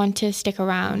going to want to stick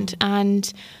around.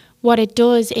 And what it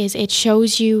does is it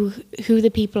shows you who the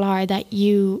people are that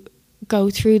you go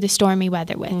through the stormy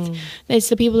weather with. It's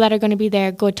the people that are going to be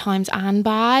there good times and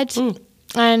bad.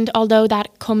 And although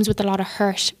that comes with a lot of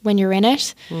hurt when you're in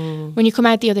it, when you come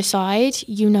out the other side,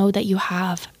 you know that you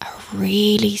have a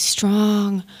really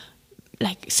strong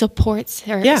support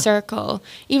circle.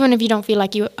 Even if you don't feel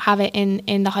like you have it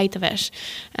in the height of it,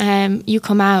 you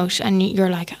come out and you're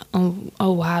like, oh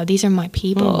wow, these are my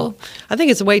people. I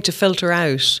think it's a way to filter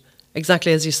out,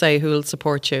 exactly as you say, who will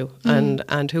support you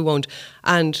and who won't.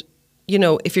 And, you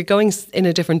know, if you're going in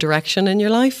a different direction in your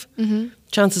life,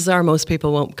 chances are most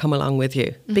people won't come along with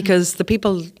you, because the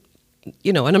people,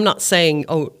 you know, and I'm not saying,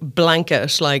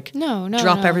 blanket,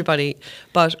 drop everybody,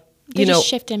 but, you know,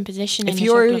 shift in position. If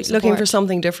you're looking for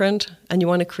something different and you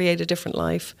want to create a different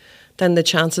life, then the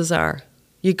chances are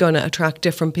you're going to attract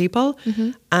different people,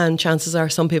 and chances are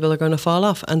some people are going to fall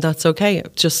off, and that's okay.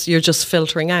 You're just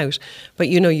filtering out. But,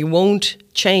 you know, you won't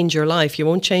change your life, you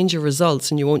won't change your results,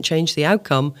 and you won't change the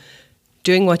outcome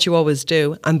doing what you always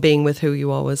do and being with who you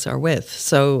always are with.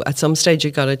 So at some stage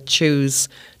you've got to choose,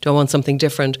 do I want something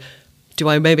different? Do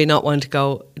I maybe not want to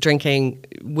go drinking?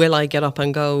 Will I get up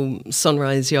and go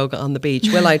sunrise yoga on the beach?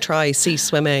 Will I try sea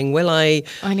swimming? Will I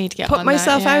need to get put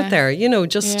myself out there? You know,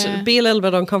 just be a little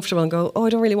bit uncomfortable and go, I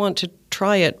don't really want to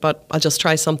try it, but I'll just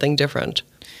try something different.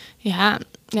 No.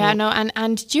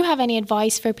 And do you have any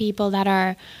advice for people that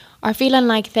are feeling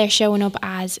like they're showing up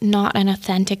as not an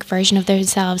authentic version of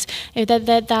themselves,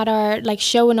 that are like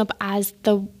showing up as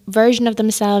the version of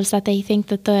themselves that they think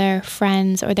that their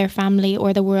friends or their family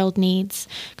or the world needs?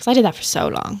 Because I did that for so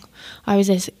long. I was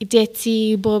this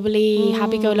ditzy, bubbly,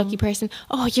 happy-go-lucky person.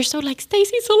 Oh, you're so like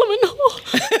Stacey Solomon.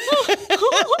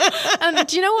 And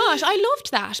do you know what? I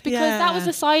loved that, because that was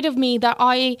the side of me that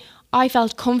I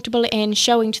felt comfortable in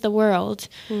showing to the world.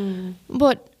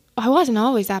 But I wasn't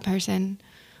always that person.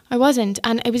 I wasn't,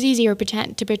 and it was easier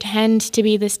to pretend to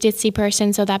be this ditzy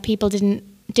person so that people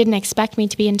didn't expect me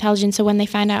to be intelligent. So when they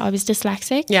found out I was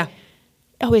dyslexic,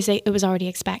 it was already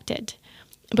expected.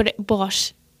 But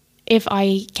if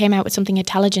I came out with something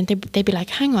intelligent, they'd be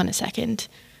like, "Hang on a second,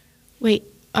 wait,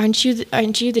 aren't you the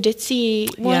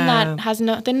ditzy one that has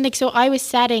nothing?" Like, so I was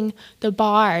setting the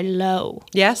bar low,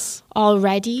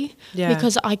 already,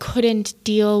 because I couldn't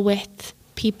deal with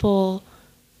people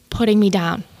putting me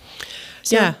down.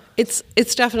 So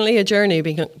It's definitely a journey,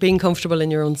 being comfortable in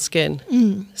your own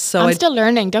skin. So I'm still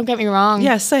learning, don't get me wrong.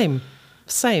 Yeah, same.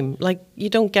 Like, you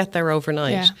don't get there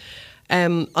overnight.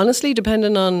 Honestly,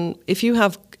 depending on if you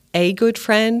have a good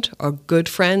friend or good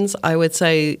friends, I would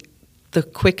say the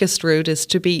quickest route is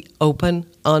to be open,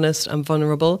 honest and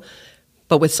vulnerable,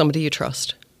 but with somebody you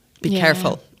trust. Be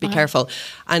careful. Be careful.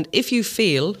 And if you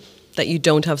feel that you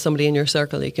don't have somebody in your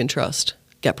circle you can trust,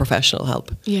 get professional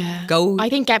help. Yeah. I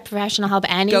think get professional help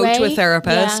anyway. Go to a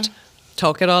therapist,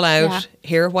 talk it all out,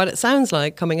 hear what it sounds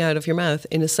like coming out of your mouth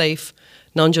in a safe,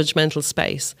 non-judgmental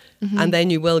space. And then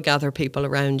you will gather people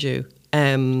around you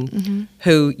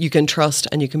who you can trust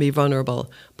and you can be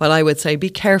vulnerable. But I would say be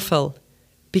careful.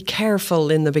 Be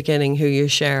careful in the beginning who you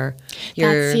share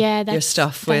your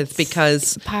stuff with,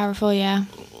 because powerful,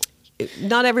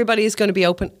 not everybody is going to be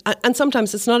open. And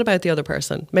sometimes it's not about the other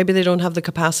person. Maybe they don't have the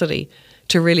capacity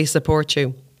to really support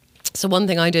you. So one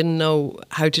thing I didn't know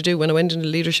how to do when I went into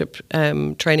leadership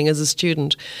training as a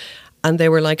student, and they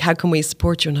were like, how can we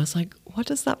support you? And I was like, what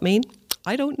does that mean?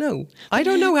 I don't know. I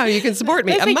don't know how you can support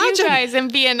me. Imagine like you guys in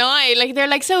BNI, like they're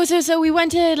like, so we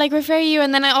went to like refer you,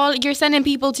 and then you're sending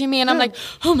people to me, and I'm like,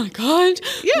 oh my God,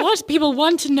 what, people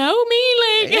want to know me?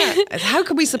 Like, how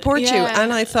can we support you?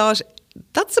 And I thought,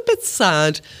 that's a bit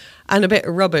sad and a bit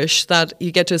rubbish that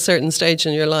you get to a certain stage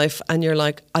in your life and you're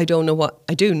like, I don't know what,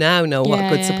 I do now know what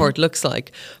good support looks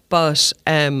like. But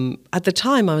at the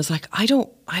time I was like, I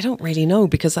don't really know,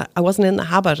 because I wasn't in the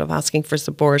habit of asking for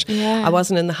support. I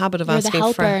wasn't in the habit of asking the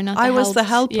helper, for not the I was the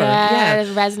helper.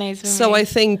 It resonates with me. So I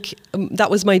think that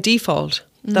was my default,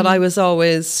 that I was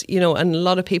always, and a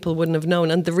lot of people wouldn't have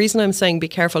known. And the reason I'm saying be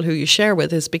careful who you share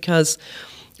with is because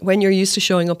when you're used to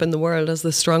showing up in the world as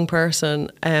the strong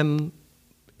person,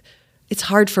 it's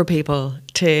hard for people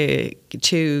to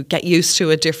get used to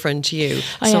a different you.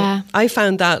 I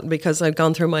found that because I'd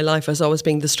gone through my life as always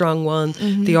being the strong one,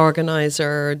 the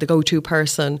organizer, the go-to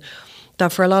person,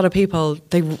 that for a lot of people,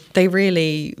 they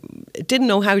really didn't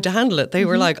know how to handle it. They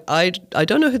were like, I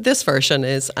don't know who this version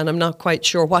is, and I'm not quite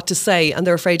sure what to say, and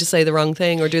they're afraid to say the wrong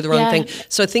thing or do the wrong thing.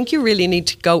 So I think you really need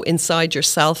to go inside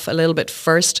yourself a little bit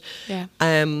first.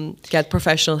 Get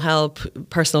professional help,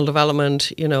 personal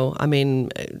development.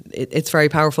 It's very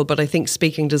powerful, but I think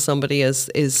speaking to somebody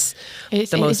is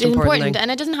the most important thing.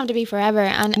 And it doesn't have to be forever,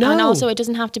 and also it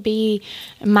doesn't have to be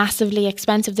massively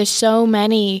expensive. There's so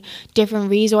many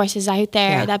different resources out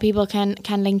there that people can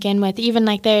link in with. Even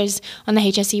like there's on the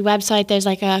HSE website, there's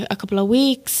like a couple of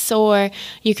weeks, or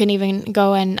you can even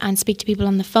go and speak to people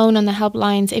on the phone on the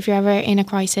helplines if you're ever in a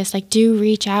crisis. Like, do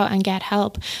reach out and get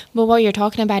help. But what you're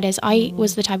talking about is I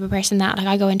was the type of person that, like,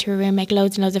 I go into a room, make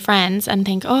loads and loads of friends and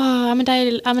think, oh, I'm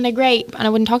in a great, and I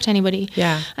wouldn't talk to anybody.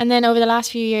 And then over the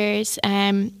last few years,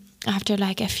 after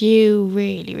like a few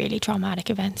really, really traumatic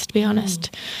events, to be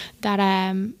honest, that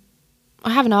I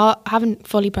haven't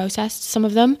fully processed some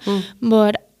of them,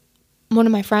 but one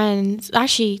of my friends,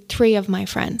 actually three of my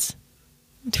friends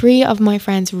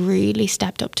really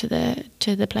stepped up to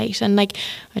the plate. And like,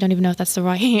 I don't even know if that's the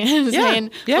right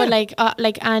saying, but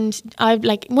and I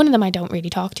like, one of them I don't really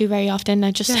talk to very often.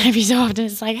 I just every so often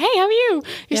it's like, hey, how are you?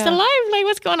 You're still alive? Like,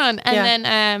 what's going on? And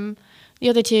then the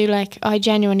other two, like, I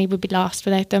genuinely would be lost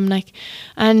without them. Like,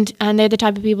 and they're the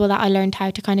type of people that I learned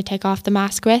how to kind of take off the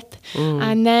mask with.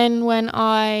 And then when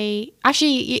I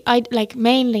like,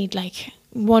 mainly like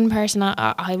one person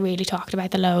I really talked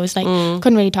about the lows, like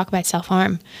couldn't really talk about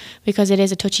self-harm because it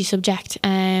is a touchy subject,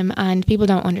 and people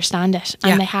don't understand it,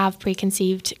 and they have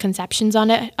preconceived conceptions of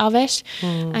it.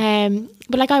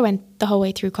 But like, I went the whole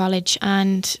way through college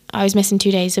and I was missing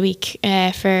 2 days a week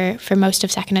for most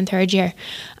of second and third year,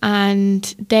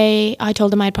 and I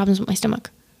told them I had problems with my stomach.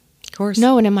 Of course.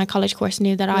 No one in my college course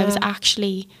knew that I was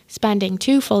actually spending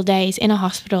 2 full days in a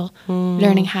hospital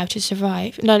learning how to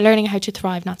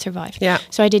thrive, not survive.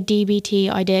 So I did DBT,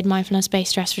 I did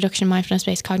mindfulness-based stress reduction,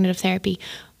 mindfulness-based cognitive therapy,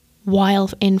 while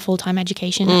in full-time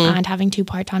education and having 2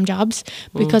 part-time jobs,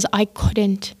 because I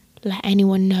couldn't let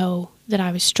anyone know that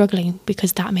I was struggling,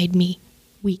 because that made me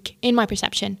weak in my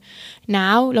perception.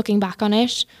 Now, looking back on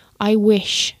it, I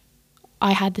wish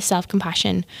I had the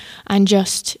self-compassion and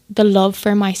just the love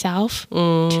for myself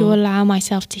to allow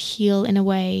myself to heal in a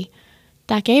way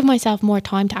that gave myself more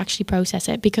time to actually process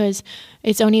it, because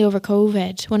it's only over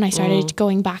COVID when I started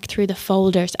going back through the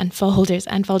folders and folders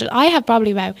and folders. I have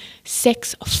probably about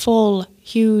 6 full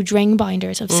huge ring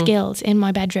binders of skills in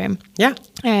my bedroom.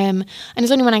 And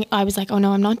it's only when I was like, oh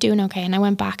no, I'm not doing okay, and I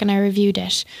went back and I reviewed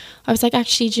it. I was like,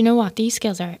 actually, do you know what? These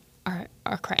skills are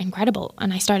incredible.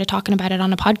 And I started talking about it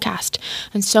on a podcast,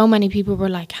 and so many people were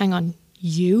like, hang on,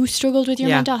 you struggled with your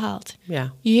mental health?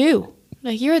 You?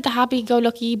 Like, you're the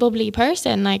happy-go-lucky, bubbly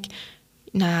person. Like,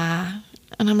 nah.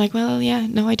 And I'm like, well, yeah,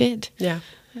 no, I did. Yeah.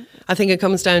 I think it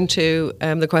comes down to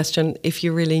the question, if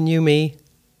you really knew me,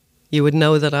 you would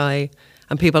know that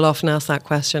and people often ask that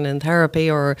question in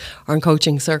therapy or in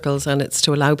coaching circles, and it's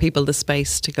to allow people the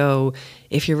space to go,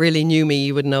 if you really knew me,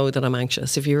 you would know that I'm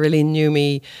anxious. If you really knew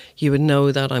me, you would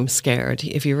know that I'm scared.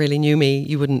 If you really knew me,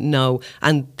 you wouldn't know.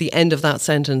 And the end of that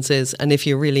sentence is, and if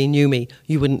you really knew me,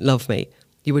 you wouldn't love me.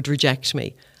 You would reject me.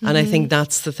 Mm-hmm. And I think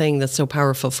that's the thing that's so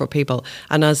powerful for people.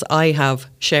 And as I have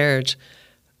shared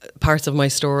parts of my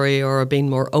story or been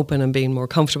more open and being more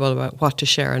comfortable about what to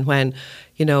share and when,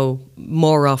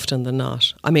 more often than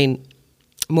not,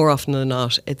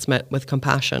 it's met with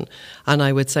compassion. And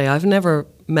I would say I've never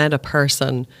met a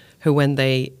person who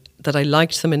that I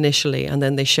liked them initially and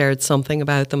then they shared something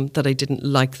about them that I didn't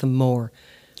like them more.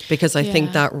 Because I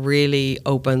think that really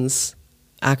opens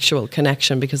actual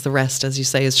connection, because the rest, as you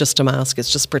say, is just a mask.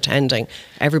 It's just pretending.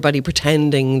 Everybody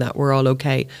pretending that we're all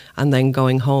okay and then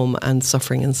going home and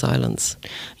suffering in silence.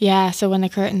 Yeah, so when the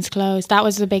curtains closed, that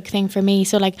was the big thing for me.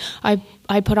 So like I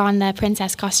put on the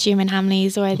princess costume in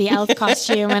Hamleys or the elf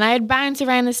costume and I'd bounce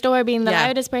around the store being the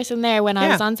loudest person there when I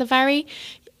was on safari.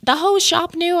 The whole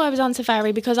shop knew I was on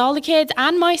safari because all the kids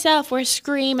and myself were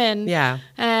screaming. Yeah.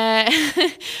 And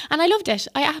I loved it.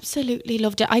 I absolutely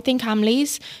loved it. I think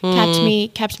Hamleys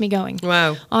kept me going.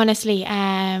 Wow. Honestly,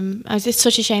 it's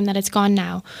such a shame that it's gone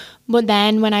now. But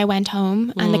then when I went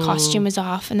home and the costume was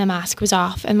off and the mask was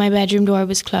off and my bedroom door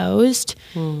was closed,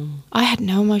 I had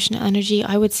no emotional energy.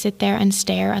 I would sit there and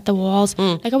stare at the walls.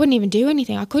 Like, I wouldn't even do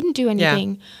anything. I couldn't do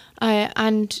anything.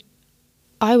 And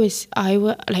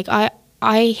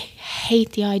I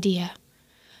hate the idea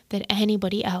that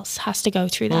anybody else has to go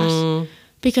through that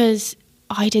because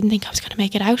I didn't think I was going to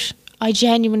make it out. I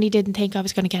genuinely didn't think I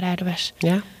was going to get out of it.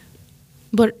 Yeah.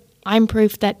 But I'm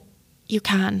proof that you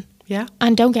can. Yeah.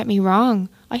 And don't get me wrong,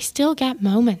 I still get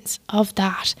moments of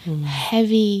that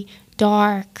heavy,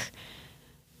 dark,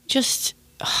 just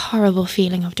horrible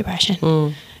feeling of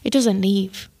depression. It doesn't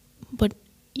leave. But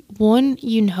one,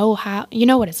 you know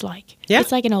what it's like. Yeah.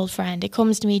 It's like an old friend. It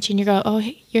comes to meet you and you go, oh,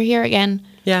 you're here again.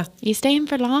 Yeah. You stay in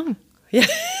for long. Yeah.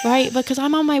 Right, because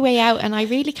I'm on my way out and I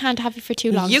really can't have you for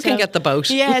too long. You can get the boat.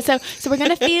 Yeah, so we're going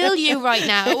to feel you right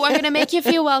now. We're going to make you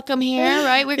feel welcome here,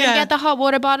 right? We're going to get the hot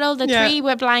water bottle, the 3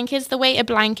 with blankets, the weighted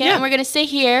blanket, and we're going to sit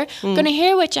here, going to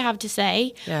hear what you have to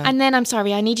say, and then I'm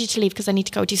sorry, I need you to leave because I need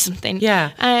to go do something.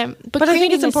 Yeah. But I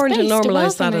think it's important to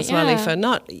normalise that as well, Aoife.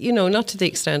 Not to the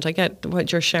extent, I get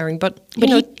what you're sharing, but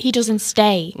he doesn't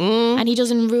stay and he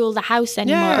doesn't rule the house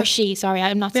anymore, or she, sorry,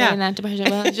 I'm not saying that to her,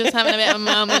 well, just having a bit of a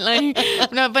moment, like...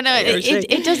 No,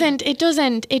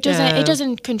 it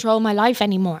doesn't control my life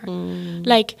anymore.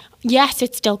 Like, yes,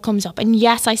 it still comes up, and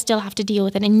yes, I still have to deal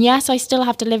with it, and yes, I still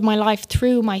have to live my life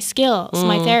through my skills,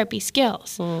 my therapy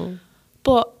skills.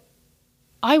 But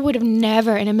I would have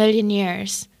never in a million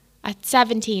years, at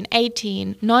 17,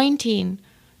 18, 19,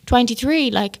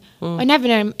 23, I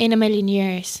never in a million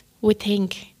years would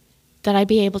think that I'd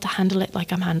be able to handle it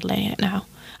like I'm handling it now.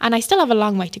 And I still have a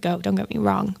long way to go, don't get me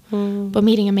wrong. But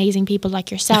meeting amazing people like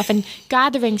yourself and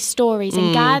gathering stories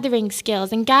and gathering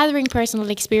skills and gathering personal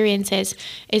experiences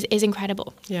is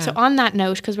incredible. Yeah. So on that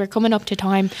note, because we're coming up to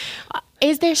time,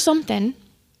 is there something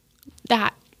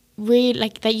that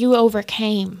that you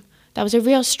overcame, that was a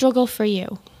real struggle for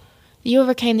you? You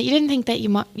overcame that you didn't think that you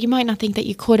might not think that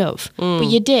you could have, but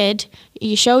you did.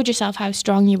 You showed yourself how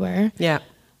strong you were. Yeah.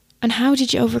 And how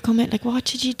did you overcome it? Like, what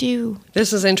did you do?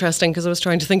 This is interesting because I was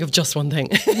trying to think of just one thing.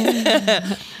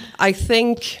 I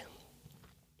think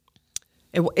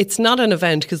it's not an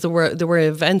event because there were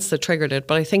events that triggered it,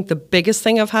 but I think the biggest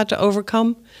thing I've had to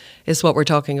overcome is what we're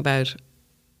talking about.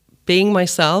 Being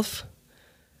myself,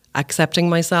 accepting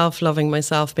myself, loving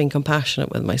myself, being compassionate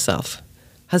with myself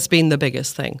has been the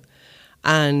biggest thing.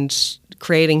 And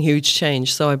creating huge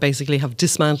change. So I basically have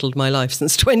dismantled my life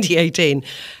since 2018.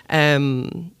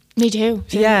 Me too.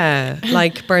 Yeah,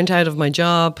 burnt out of my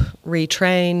job,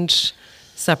 retrained,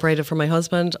 separated from my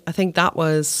husband. I think that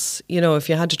was, if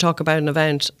you had to talk about an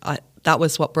event, that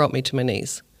was what brought me to my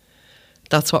knees.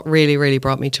 That's what really, really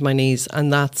brought me to my knees.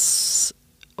 And that's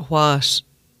what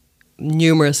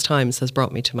numerous times has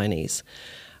brought me to my knees.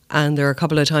 And there are a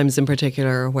couple of times in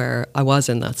particular where I was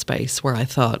in that space where I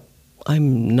thought,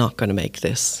 I'm not going to make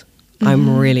this.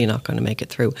 I'm really not going to make it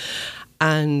through.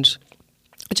 And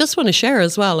I just want to share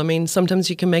as well. I mean, sometimes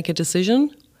you can make a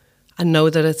decision and know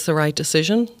that it's the right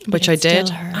decision, which I did.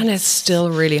 And it's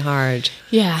still really hard.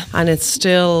 Yeah. And it's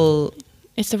the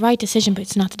right decision, but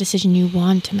it's not the decision you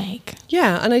want to make.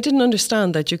 Yeah. And I didn't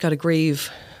understand that you got to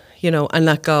grieve, and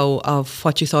let go of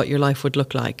what you thought your life would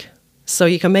look like. So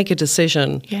you can make a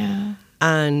decision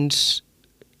and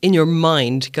in your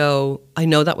mind go, I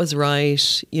know that was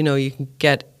right. You know, you can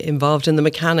get involved in the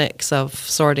mechanics of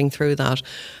sorting through that,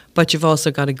 but you've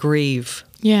also got to grieve.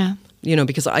 Yeah. You know,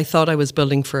 because I thought I was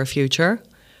building for a future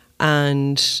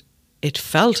and it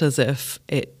felt as if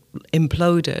it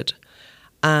imploded.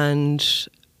 And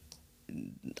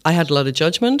I had a lot of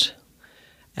judgment,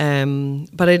 but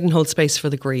I didn't hold space for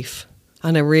the grief.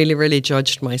 And I really, really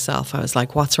judged myself. I was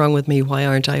like, what's wrong with me? Why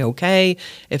aren't I okay?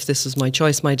 If this is my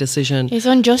choice, my decision. It's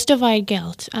unjustified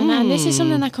guilt. And this is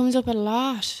something that comes up a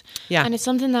lot. Yeah. And it's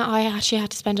something that I actually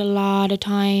had to spend a lot of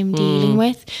time dealing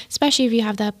with, especially if you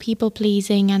have that people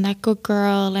pleasing and that good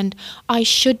girl and I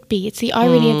should be. It's the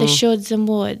irony of the shoulds and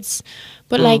woulds.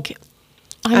 But like,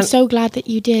 I'm so glad that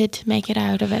you did make it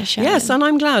out of it, Sharon. Yes, and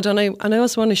I'm glad. And I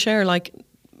also want to share, like,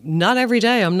 not every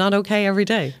day. I'm not okay every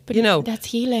day. But you know, that's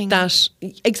healing.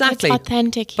 Exactly. It's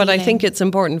authentic healing. But I think it's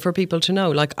important for people to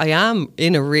know, like, I am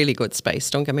in a really good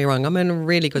space. Don't get me wrong. I'm in a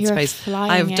really good space.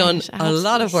 I've done a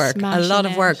lot of work,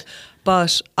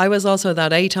 But I was also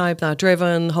that A-type, that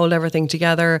driven, hold everything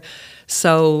together.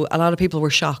 So a lot of people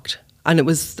were shocked. And it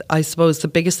was, I suppose, the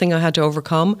biggest thing I had to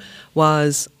overcome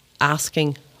was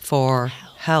asking for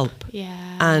help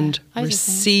and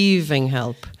receiving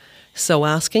help. So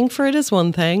asking for it is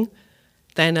one thing,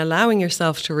 then allowing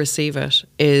yourself to receive it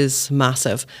is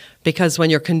massive. Because when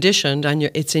you're conditioned, and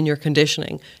it's in your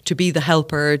conditioning, to be the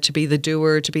helper, to be the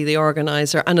doer, to be the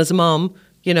organiser. And as a mom,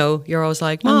 you know, you're always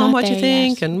like, Mom, what do you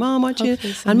think? Yet. And Mom, what do you...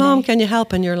 And Mom, can you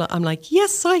help? And I'm like,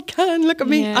 yes, I can. Look at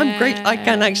me. I'm great. I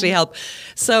can actually help.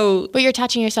 So... But you're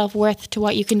attaching your self-worth to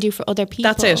what you can do for other people.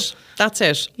 That's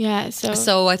it. Yeah.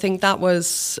 So I think that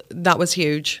was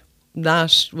huge.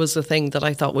 That was the thing that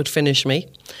I thought would finish me.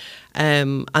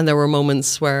 And there were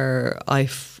moments where I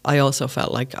also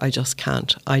felt like I just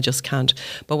can't.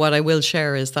 But what I will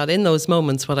share is that in those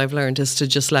moments, what I've learned is to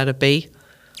just let it be.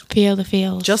 Feel the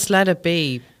feels. Just let it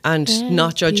be and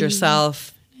not judge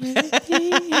yourself. Going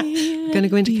to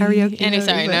go into karaoke.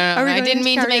 Sorry, no, I didn't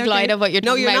mean to make light of what you're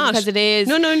talking about because it is.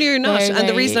 No, you're not. Very, and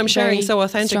the reason I'm sharing so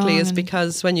authentically is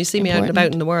because when you see me out and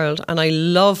about in the world, and I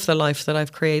love the life that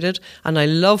I've created and I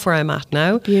love where I'm at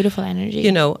now. Beautiful energy.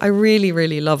 You know, I really,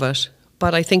 really love it.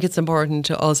 But I think it's important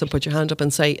to also put your hand up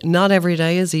and say, not every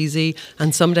day is easy.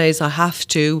 And some days I have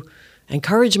to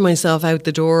encourage myself out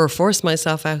the door or force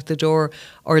myself out the door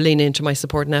or lean into my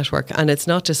support network. And it's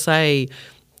not to say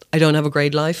I don't have a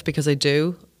great life, because I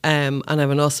do, and I have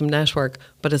an awesome network,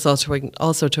 but it's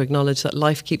also to acknowledge that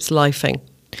life keeps lifing.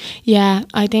 Yeah,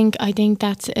 I think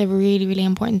that's a really, really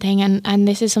important thing. And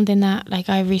this is something that, like,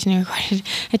 I recently recorded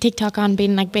a TikTok on,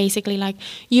 being like, basically like,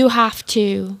 you have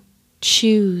to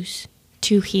choose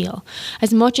to heal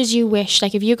as much as you wish.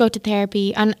 Like, if you go to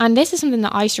therapy, and this is something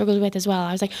that I struggled with as well.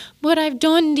 I was like, but I've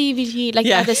done DBT. Like,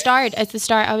 at the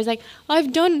start I was like,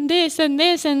 I've done this and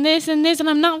this and this and this, and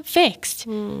I'm not fixed.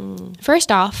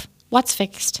 First off, what's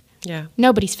fixed? Yeah,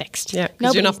 nobody's fixed. Yeah,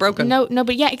 because you're not broken.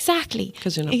 Nobody. Yeah, exactly.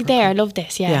 Because you're not broken. There, I love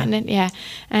this. Yeah, and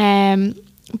then,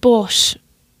 but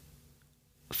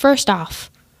first off,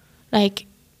 like,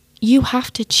 you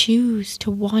have to choose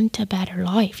to want a better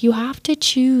life. You have to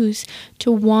choose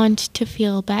to want to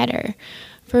feel better.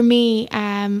 For me,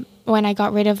 when I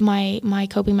got rid of my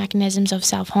coping mechanisms of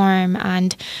self-harm,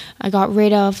 and I got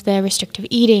rid of the restrictive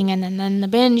eating and then the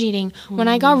binge eating, when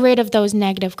I got rid of those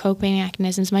negative coping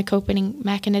mechanisms, my coping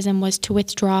mechanism was to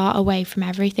withdraw away from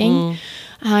everything.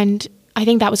 And I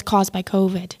think that was caused by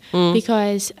COVID,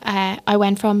 because I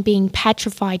went from being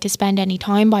petrified to spend any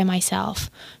time by myself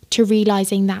to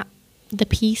realising that the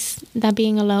peace that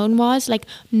being alone was, like,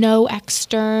 no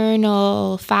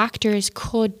external factors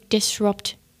could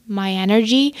disrupt my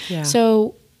energy. Yeah.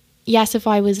 So yes, if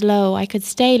I was low, I could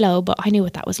stay low, but I knew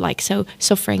what that was like. So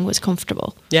suffering was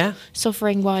comfortable. Yeah.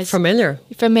 Suffering was familiar,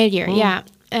 yeah.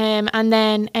 And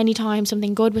then anytime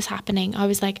something good was happening, I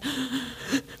was like,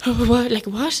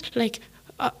 what? Like,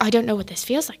 I don't know what this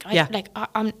feels like.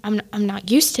 I'm not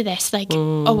used to this. Like,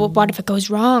 oh, well, what if it goes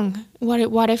wrong?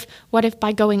 What if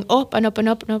by going up and up and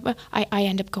up and up, I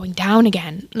end up going down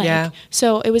again? Like,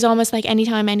 so it was almost like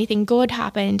anytime anything good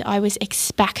happened, I was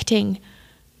expecting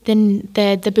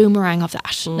the boomerang of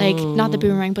that. Like, not the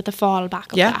boomerang, but the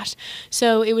fallback of that.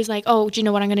 So it was like, oh, do you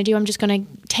know what I'm going to do? I'm just going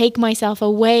to take myself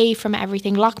away from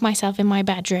everything, lock myself in my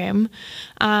bedroom,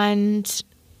 and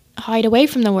hide away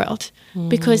from the world,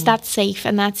 because that's safe,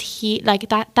 and that's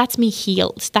that's me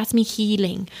healed. That's me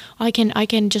healing. I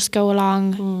can just go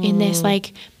along in this,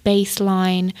 like,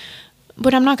 baseline,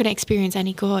 but I'm not going to experience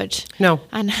any good. No.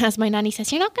 And as my nanny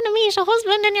says, you're not going to meet a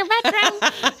husband in your bedroom.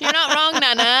 You're not wrong,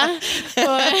 Nana.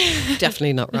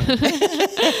 definitely not wrong.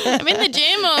 I'm in the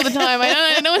gym all the time.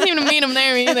 I don't seem to meet him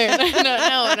there either.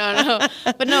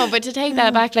 No. But to take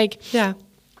that back, like, Yeah.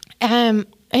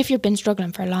 If you've been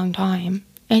struggling for a long time,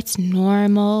 it's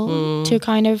normal to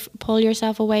kind of pull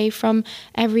yourself away from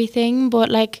everything, but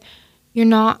like you're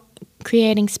not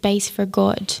creating space for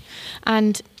good.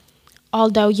 And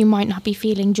although you might not be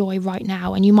feeling joy right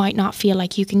now, and you might not feel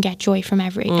like you can get joy from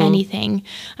anything,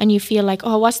 and you feel like,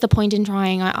 oh, what's the point in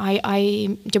trying?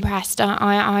 I'm depressed.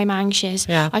 I'm anxious.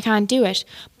 Yeah. I can't do it.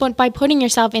 But by putting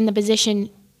yourself in the position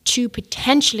to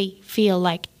potentially feel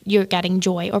like you're getting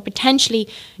joy, or potentially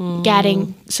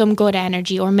getting some good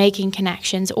energy, or making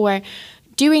connections, or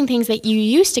doing things that you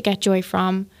used to get joy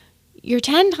from, you're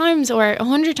 10 times or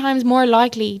 100 times more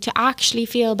likely to actually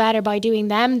feel better by doing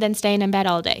them than staying in bed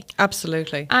all day.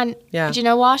 Absolutely. And do you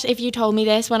know what? If you told me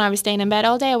this when I was staying in bed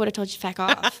all day, I would have told you to feck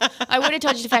off. I would have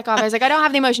told you to feck off. I was like, I don't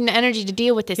have the emotion and energy to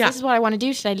deal with this. Yeah. This is what I want to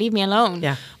do today. Leave me alone.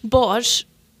 Yeah. But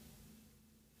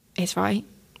it's right.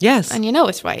 Yes. And you know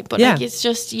it's right. But like, it's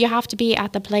just, you have to be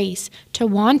at the place to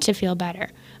want to feel better.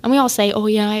 And we all say, oh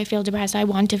yeah, I feel depressed, I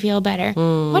want to feel better.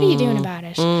 What are you doing about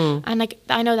it? And like,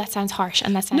 I know that sounds harsh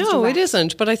and that sounds No, direct. it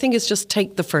isn't. But I think it's just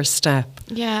take the first step.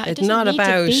 Yeah, It's it doesn't not need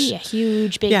about to be a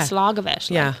huge, big slog of it.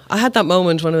 Yeah. I had that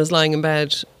moment when I was lying in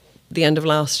bed the end of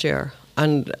last year,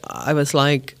 and I was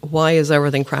like, why is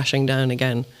everything crashing down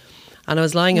again? And I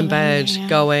was lying in bed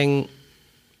going,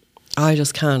 I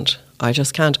just can't.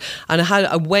 And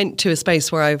I went to a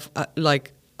space where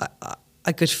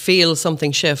I could feel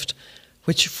something shift,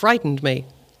 which frightened me.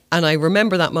 And I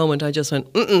remember that moment. I just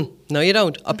went, no, you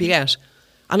don't. Up you get.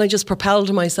 And I just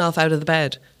propelled myself out of the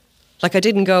bed. Like, I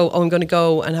didn't go, oh, I'm going to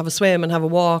go and have a swim and have a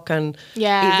walk and eat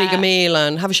a vegan meal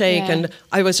and have a shake. And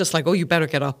I was just like, oh, you better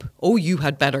get up. Oh, you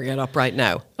had better get up right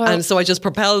now. And so I just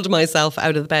propelled myself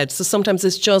out of the bed. So sometimes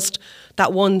it's just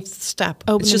that one step.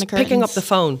 It's just picking up the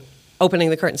phone.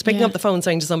 Opening the curtains, picking up the phone,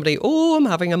 saying to somebody, oh, I'm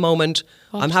having a moment.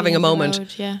 I'm having a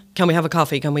moment. Can we have a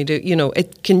coffee? Can we do,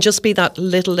 it can just be that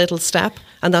little step.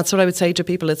 And that's what I would say to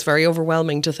people. It's very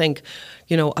overwhelming to think,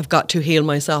 I've got to heal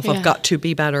myself. I've got to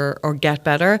be better or get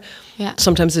better. Yeah.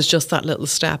 Sometimes it's just that little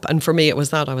step. And for me, it was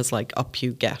that. I was like, up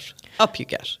you get. Up you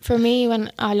get. For me,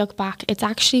 when I look back, it's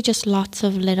actually just lots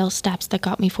of little steps that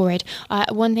got me forward.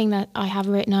 One thing that I have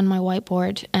written on my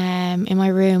whiteboard in my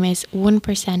room is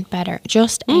 1% better.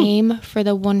 Just aim for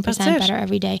the 1% better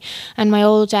every day. And my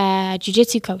old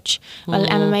jiu-jitsu coach,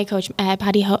 MMA coach,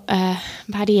 Paddy,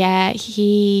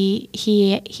 he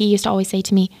used to always say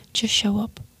to me, just show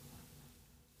up.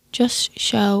 Just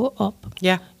show up.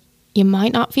 Yeah. You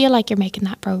might not feel like you're making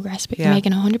that progress, but you're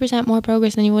making 100% more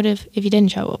progress than you would have if you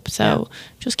didn't show up. So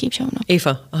just keep showing up. Aoife,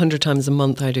 100 times a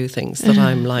month I do things that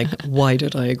I'm like, why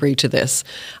did I agree to this?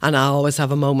 And I always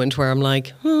have a moment where I'm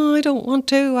like, oh, I don't want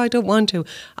to.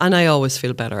 And I always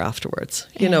feel better afterwards,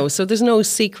 so there's no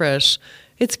secret.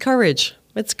 It's courage.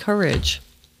 It's courage.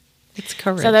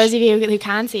 So those of you who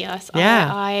can't see us,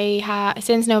 I have,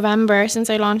 since November, since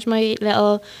I launched my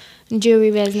little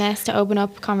jewellery business to open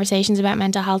up conversations about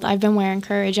mental health, I've been wearing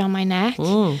courage on my neck.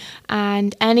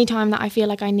 And anytime that I feel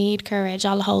like I need courage,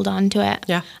 I'll hold on to it.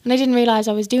 Yeah. And I didn't realise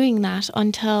I was doing that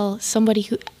until somebody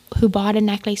who bought a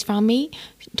necklace from me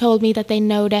told me that they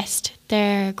noticed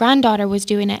their granddaughter was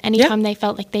doing it. Anytime they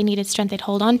felt like they needed strength, they'd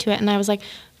hold on to it. And I was like,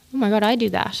 oh my God, I do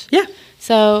that. Yeah.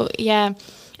 So,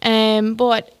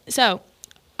 so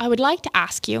I would like to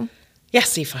ask you,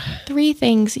 yes, Aoife, 3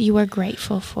 things you are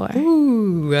grateful for.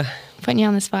 Ooh. Putting you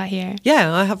on the spot here.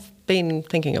 Yeah, I have been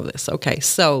thinking of this. Okay,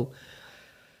 so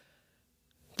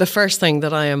the first thing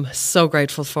that I am so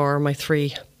grateful for are my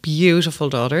 3 beautiful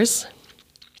daughters,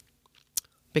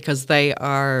 because they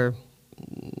are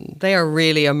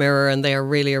really a mirror, and they are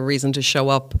really a reason to show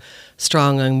up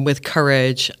strong and with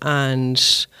courage,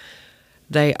 and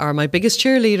they are my biggest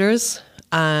cheerleaders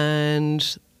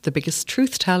and the biggest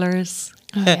truth tellers.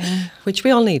 Which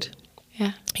we all need.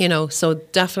 Yeah. So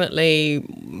definitely,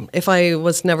 if I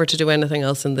was never to do anything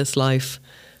else in this life,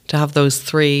 to have those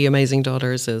 3 amazing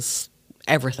daughters is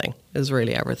everything, is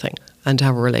really everything, and to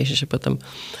have a relationship with them.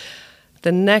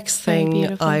 The next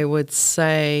thing I would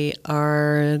say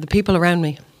are the people around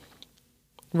me.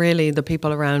 Really, the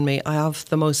people around me. I have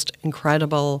the most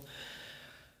incredible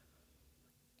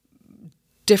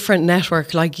different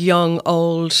network, like young,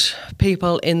 old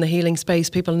people in the healing space,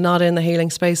 people not in the healing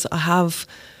space. I have,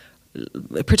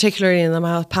 particularly in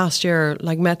the past year,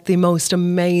 met the most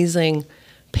amazing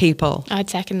people. I'd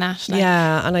second that.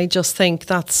 Yeah, and I just think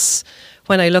that's,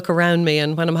 when I look around me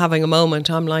and when I'm having a moment,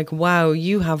 I'm like, wow,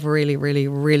 you have really, really,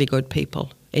 really good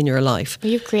people in your life.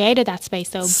 You've created that space,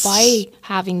 though, by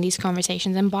having these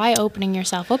conversations and by opening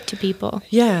yourself up to people.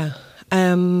 Yeah.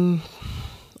 And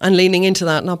leaning into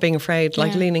that, not being afraid,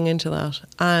 like leaning into that.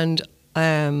 And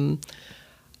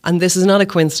this is not a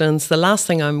coincidence. The last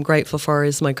thing I'm grateful for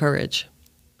is my courage.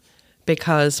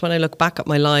 Because when I look back at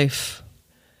my life,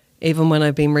 even when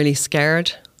I've been really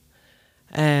scared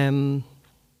and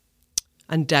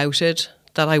doubted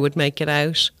that I would make it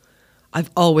out,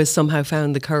 I've always somehow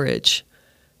found the courage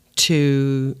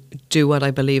to do what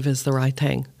I believe is the right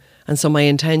thing. And so my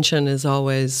intention is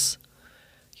always,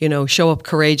 you know, show up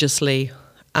courageously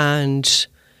and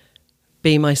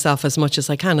be myself as much as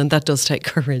I can. And that does take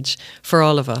courage for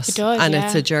all of us. It does, and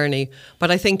it's a journey.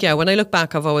 But I think, when I look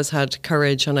back, I've always had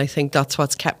courage. And I think that's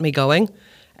what's kept me going.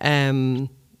 Having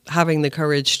the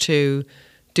courage to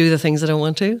do the things I don't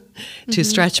want to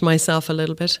stretch myself a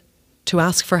little bit, to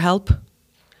ask for help,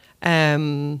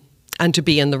 and to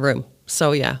be in the room.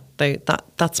 So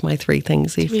that's my 3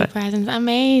 things, Aoife. To be present,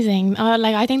 amazing.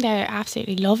 I think they're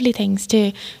absolutely lovely things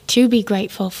to be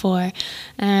grateful for.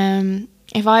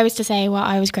 If I was to say what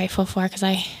I was grateful for, because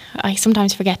I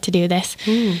sometimes forget to do this,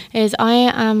 is I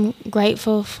am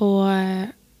grateful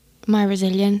for my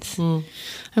resilience.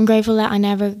 I'm grateful that I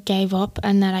never gave up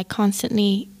and that I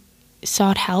constantly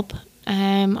sought help.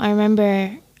 I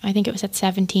remember, I think it was at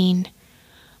 17,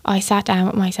 I sat down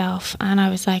with myself and I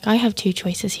was like, I have 2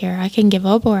 choices here. I can give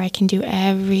up or I can do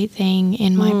everything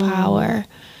in my power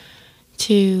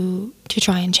to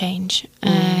try and change.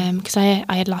 Because I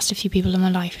had lost a few people in my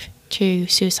life to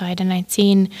suicide, and I'd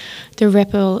seen the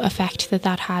ripple effect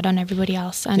that had on everybody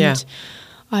else. And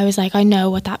I was like, I know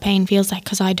what that pain feels like,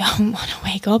 because I don't want to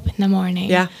wake up in the morning.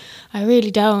 Yeah, I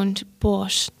really don't,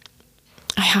 but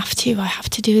I have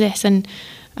to do this. And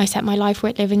I set my life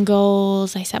worth living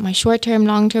goals. I set my short-term,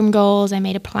 long-term goals. I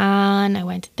made a plan. I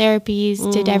went to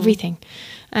therapies, did everything.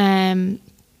 And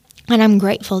I'm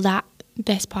grateful that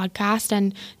this podcast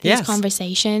and these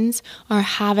conversations are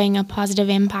having a positive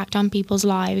impact on people's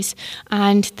lives.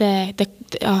 And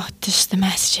just the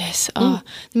messages. The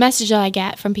message that I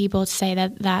get from people to say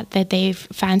that they've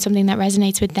found something that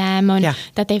resonates with them and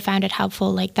that they found it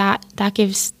helpful, like that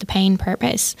gives the pain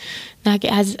purpose. That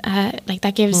gives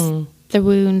the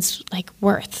wounds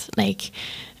worth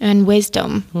and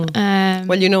wisdom.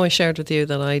 Well, I shared with you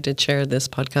that I did share this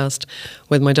podcast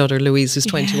with my daughter Louise, who's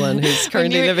 21, who's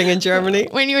currently living in Germany.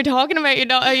 When you were talking about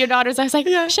your daughters, I was like,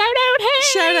 shout out, hey!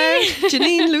 Shout out,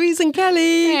 Janine, Louise and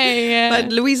Kelly. Hey,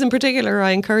 But Louise in particular,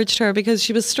 I encouraged her because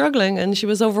she was struggling and she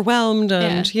was overwhelmed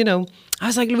and, I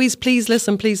was like, Louise, please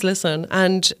listen.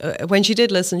 And when she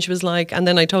did listen, she was like, and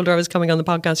then I told her I was coming on the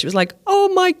podcast. She was like, oh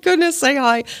my goodness, say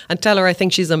hi. And tell her I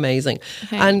think she's amazing.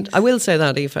 Okay. And I will say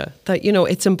that, Aoife, that,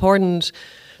 it's important.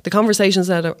 The conversations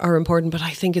that are important, but I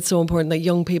think it's so important that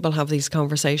young people have these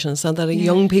conversations and that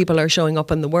young people are showing up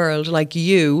in the world like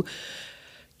you,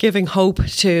 giving hope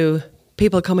to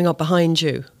people coming up behind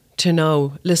you to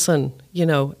know, listen,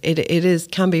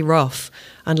 it can be rough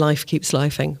and life keeps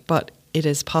lifing, but it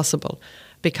is possible.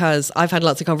 Because I've had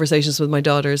lots of conversations with my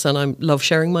daughters and I love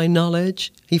sharing my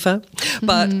knowledge, Aoife.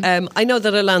 But I know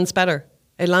that it lands better.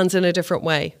 It lands in a different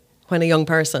way when a young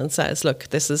person says, look,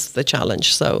 this is the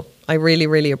challenge. So I really,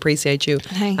 really appreciate you.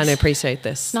 Thanks. And I appreciate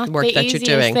this Not work that you're doing. Not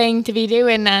the easiest thing to be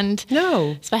doing, and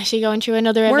no, especially going through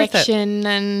another eviction.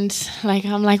 And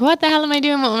I'm like, what the hell am I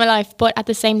doing with my life? But at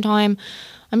the same time,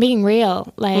 I'm being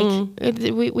real.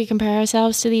 We compare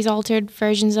ourselves to these altered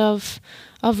versions of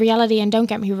reality, and don't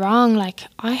get me wrong,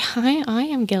 I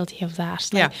am guilty of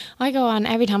that. I go on,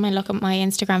 every time I look at my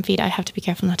Instagram feed, I have to be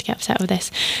careful not to get upset with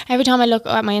this. Every time I look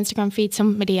at my Instagram feed,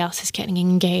 somebody else is getting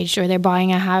engaged, or they're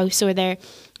buying a house, or they're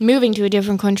moving to a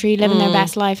different country, living their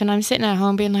best life, and I'm sitting at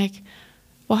home being like,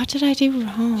 what did I do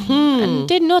wrong? And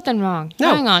did nothing wrong.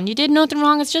 No. Hang on, you did nothing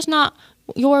wrong. It's just not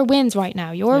your wins right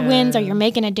now. Your wins are you're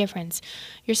making a difference.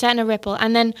 You're setting a ripple.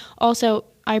 And then also,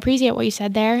 I appreciate what you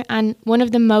said there, and one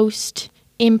of the most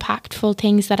impactful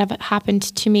things that have happened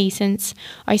to me since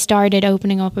I started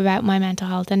opening up about my mental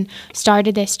health and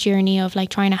started this journey of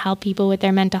trying to help people with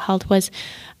their mental health was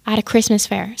at a Christmas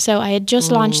fair. So I had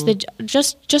just launched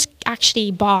just actually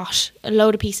bought a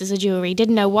load of pieces of jewellery,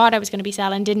 didn't know what I was going to be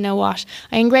selling, didn't know what.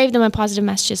 I engraved them with positive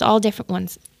messages, all different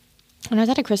ones. When I was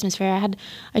at a Christmas fair,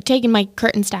 I'd taken my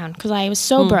curtains down because I was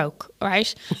so broke,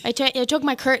 right? I took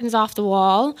my curtains off the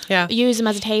wall, used them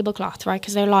as a tablecloth, right?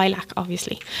 Because they're lilac,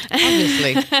 obviously.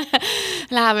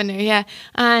 Lavender, yeah.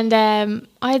 And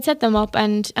I had set them up,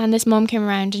 and this mum came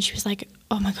around and she was like,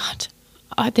 oh my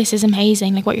God, this is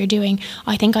amazing, what you're doing.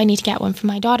 I think I need to get one for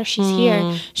my daughter. She's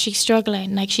here. She's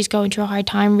struggling. She's going through a hard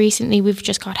time recently. We've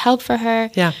just got help for her.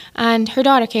 Yeah. And her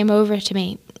daughter came over to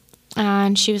me.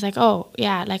 And she was like, oh,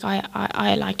 yeah, like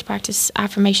I like to practice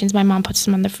affirmations. My mom puts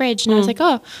them on the fridge. And I was like,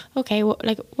 oh, okay, well,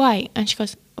 like, why? And she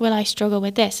goes, well, I struggle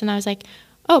with this. And I was like,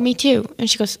 oh, me too. And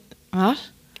she goes, what?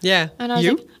 Yeah. And I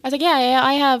was like, yeah,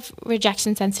 I have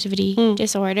rejection sensitivity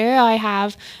disorder. I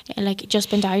have like just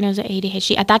been diagnosed with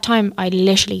ADHD. At that time, I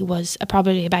literally was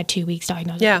probably about 2 weeks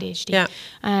diagnosed with ADHD. Yeah.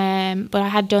 But I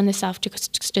had done the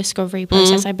self-discovery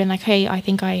process. I'd been like, hey, I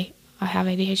think I have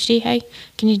ADHD. Hey,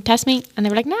 can you test me? And they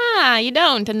were like, nah, you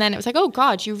don't. And then it was like, oh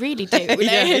God, you really do.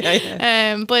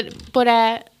 But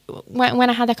when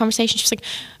I had that conversation, she was like,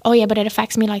 oh yeah, but it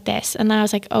affects me like this. And then I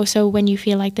was like, oh, so when you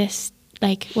feel like this,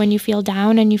 like when you feel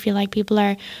down and you feel like people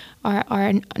are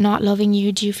not loving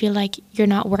you, do you feel like you're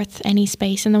not worth any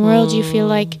space in the world? Do you feel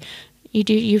like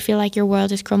you feel like your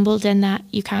world is crumbled and that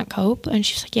you can't cope? And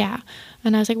she's like, yeah.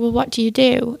 And I was like, well, what do you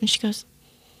do? And she goes,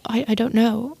 I don't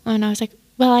know. And I was like,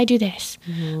 well, I do this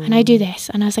and I do this.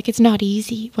 And I was like, it's not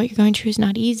easy. What you're going through is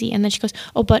not easy. And then she goes,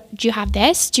 oh, but do you have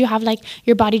this? Do you have like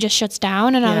your body just shuts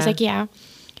down? And I was like, yeah.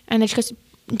 And then she goes,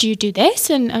 do you do this?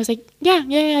 And I was like, yeah,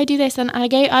 I do this. And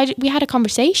we had a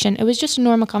conversation. It was just a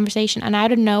normal conversation. And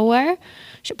out of nowhere,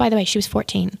 by the way, she was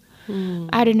 14.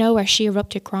 Out of nowhere, she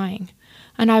erupted crying.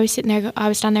 And I was standing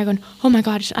there going, oh my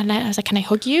God. And I was like, can I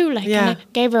hug you? Like, and I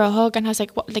gave her a hug and I was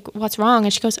like, what's wrong?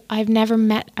 And she goes, I've never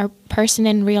met a person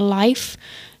in real life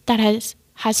that has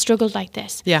struggled like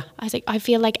this. Yeah. I was like, I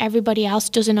feel like everybody else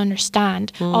doesn't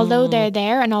understand. Although they're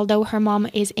there and although her mom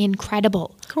is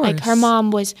incredible. Of course. Like her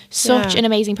mom was such an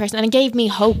amazing person. And it gave me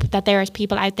hope that there is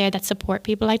people out there that support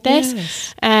people like this.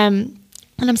 Yes. And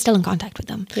I'm still in contact with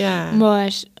them. Yeah.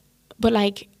 But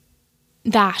like,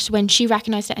 that when she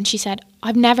recognized it and she said,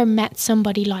 I've never met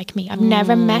somebody like me. I've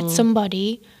never met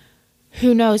somebody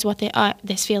who knows what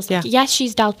this feels like. Yes,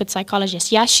 she's dealt with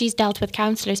psychologists. Yes, she's dealt with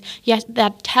counsellors. Yes,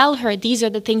 that tell her these are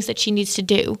the things that she needs to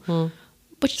do.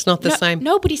 But it's not the same.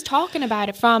 Nobody's talking about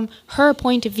it from her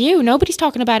point of view. Nobody's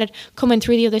talking about it coming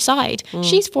through the other side.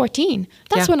 She's 14.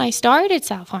 That's when I started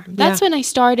self-harm. That's when I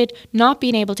started not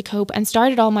being able to cope and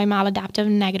started all my maladaptive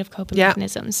and negative coping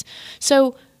mechanisms.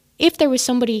 So if there was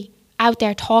somebody out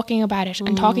there talking about it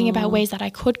and talking about ways that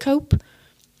I could cope,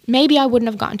 maybe I wouldn't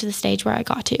have gotten to the stage where I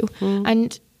got to.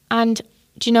 And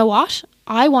do you know what?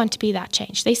 I want to be that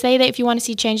change. They say that if you want to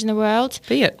see change in the world,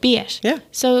 be it. Yeah.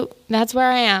 So that's where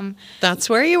I am. That's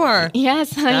where you are.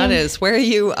 Yes, that is where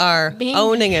you are,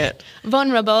 owning it.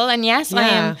 Vulnerable. And yes, I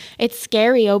am. It's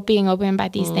scary being open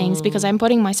about these things because I'm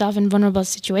putting myself in vulnerable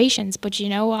situations. But you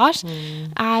know what?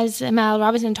 As Mel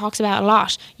Robinson talks about a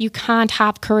lot, you can't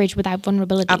have courage without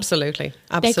vulnerability. Absolutely.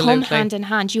 They come hand in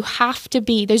hand. You have to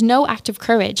be. There's no act of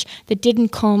courage that didn't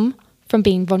come from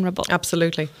being vulnerable.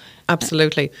 Absolutely.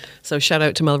 So shout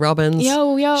out to Mel Robbins.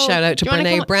 Yo. Shout out to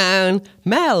Brene Brown.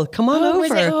 Mel, come on over.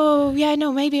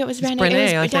 Maybe it was Brene.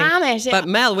 I think. Damn it. But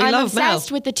Mel, we love Mel. I'm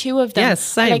obsessed with the two of them. Yes,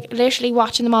 same. Like literally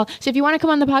watching them all. So if you want to come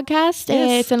on the podcast,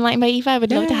 it's Enlightened by Aoife. I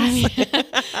would love to have you.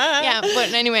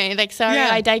 But anyway,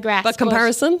 I digress. But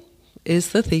comparison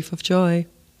is the thief of joy.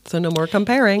 So no more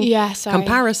comparing. Yeah, sorry.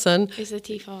 Comparison is the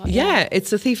thief of it's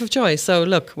the thief of joy. So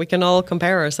look, we can all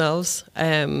compare ourselves.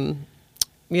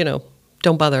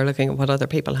 Don't bother looking at what other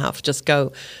people have. Just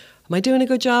go, am I doing a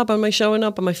good job? Am I showing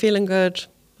up? Am I feeling good?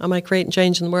 Am I creating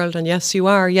change in the world? And yes, you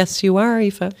are. Yes, you are,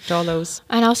 Aoife. To all those.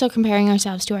 And also comparing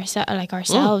ourselves to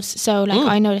ourselves. So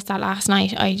I noticed that last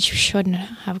night. I shouldn't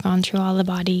have gone through all the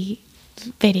body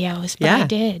videos, but I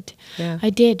did. Yeah. I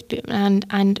did, and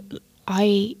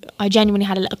I genuinely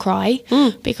had a little cry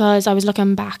because I was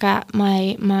looking back at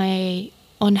my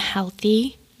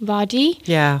unhealthy body.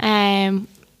 Yeah.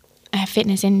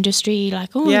 Fitness industry, not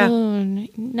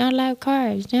allowed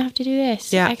carbs, you have to do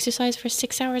this, exercise for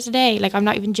 6 hours a day. Like, I'm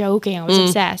not even joking, I was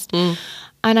obsessed. And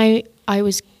I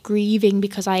was grieving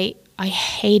because I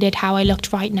hated how I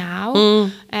looked right now.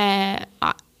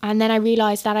 And then I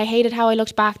realised that I hated how I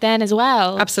looked back then as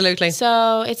well. Absolutely.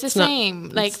 So it's the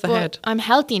same. I'm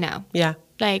healthy now. Yeah.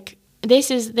 Like,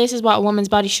 this is what a woman's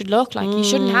body should look like. You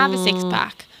shouldn't have a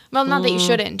six-pack. Well, not that you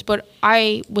shouldn't, but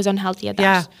I was unhealthy at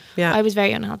that. Yeah. I was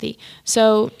very unhealthy.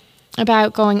 So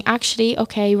about going, actually,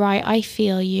 okay, right, I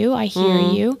feel you, I hear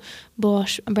you,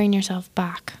 but bring yourself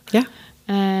back. Yeah.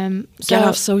 Get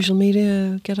off social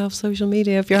media.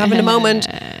 If you're having a moment,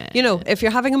 if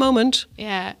you're having a moment,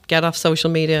 get off social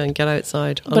media and get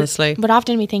outside, honestly. But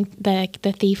often we think the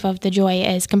thief of the joy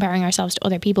is comparing ourselves to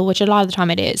other people, which a lot of the time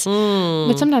it is.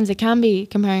 But sometimes it can be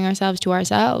comparing ourselves to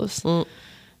ourselves.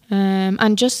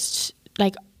 And just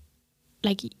like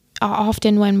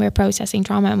often when we're processing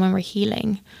trauma and when we're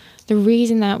healing, the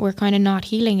reason that we're kind of not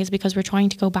healing is because we're trying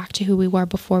to go back to who we were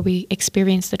before we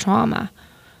experienced the trauma.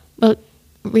 Well,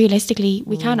 realistically,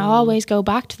 we can't always go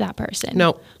back to that person.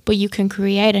 No. But you can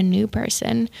create a new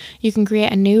person. You can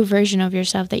create a new version of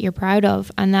yourself that you're proud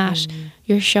of, and that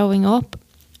you're showing up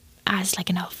as like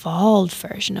an evolved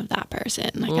version of that person.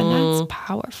 Like, and that's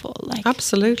powerful. Like,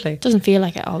 absolutely. It doesn't feel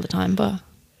like it all the time, but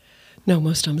no,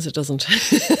 most times it doesn't.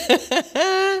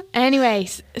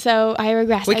 Anyways, so I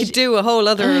regress. We could do a whole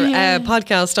other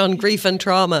podcast on grief and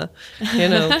trauma, you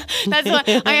know. That's what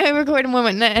I'm recording one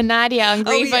with Nadia on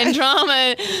grief and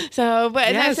trauma. So,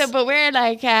 but we're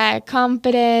like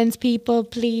confidence, people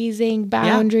pleasing,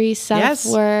 boundaries,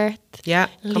 self-worth. Yeah,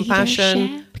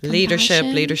 compassion,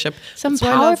 leadership. Some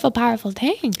powerful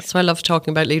things. So I love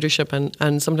talking about leadership,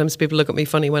 and sometimes people look at me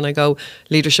funny when I go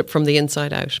leadership from the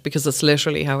inside out, because it's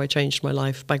literally how I changed my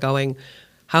life, by going,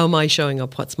 how am I showing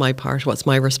up? What's my part? What's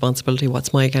my responsibility?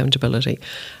 What's my accountability?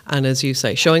 And as you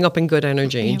say, showing up in good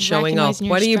energy, and showing up.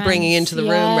 What are you bringing into the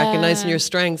room? Recognizing your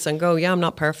strengths and go, yeah, I'm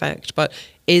not perfect, but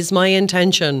is my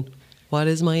intention? What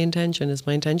is my intention? Is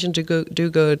my intention to do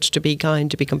good, to be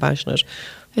kind, to be compassionate?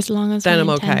 As long as my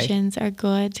intentions are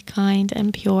good, kind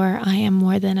and pure, I am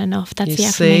more than enough. That's the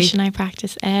affirmation I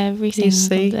practice every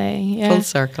single day. Yeah. Full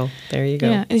circle. There you go.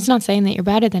 Yeah. It's not saying that you're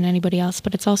better than anybody else,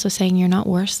 but it's also saying you're not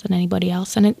worse than anybody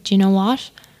else. And do you know what?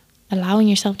 Allowing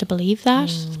yourself to believe that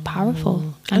is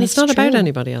powerful. And it's not true. about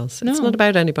anybody else. No. It's not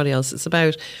about anybody else. It's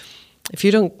about, if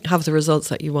you don't have the results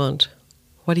that you want,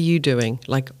 what are you doing?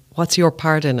 Like, what's your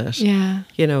part in it? Yeah.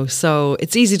 You know, so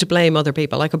it's easy to blame other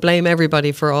people. I could blame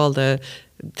everybody for all the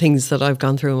things that I've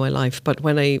gone through in my life. But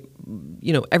when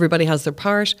everybody has their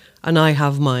part and I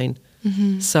have mine.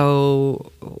 Mm-hmm.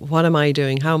 So what am I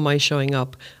doing? How am I showing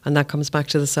up? And that comes back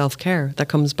to the self-care. That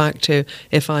comes back to,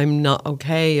 if I'm not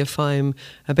okay, if I'm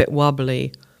a bit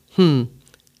wobbly,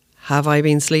 have I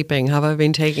been sleeping? Have I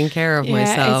been taking care of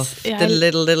myself? The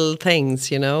little things,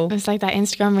 you know? It's like that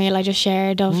Instagram reel I just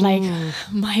shared of like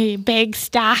my big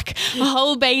stack, a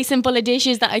whole basin full of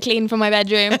dishes that I cleaned from my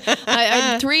bedroom. I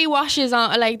had 3 washes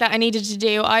on like that I needed to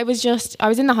do. I was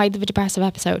in the height of a depressive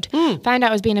episode. Found out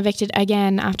I was being evicted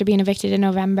again after being evicted in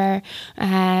November.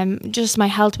 Just my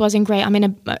health wasn't great. I'm in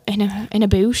a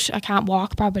boot. I can't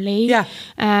walk properly. Yeah.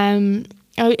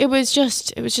 It was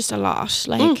just a lot.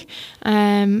 Like,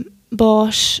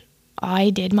 but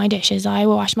I did my dishes, I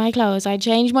washed my clothes, I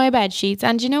changed my bed sheets,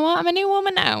 and you know what? I'm a new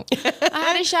woman now. I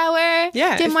had a shower,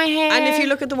 did my hair. And if you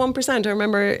look at the 1%, I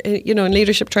remember, in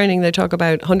leadership training, they talk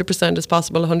about 100% is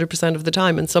possible 100% of the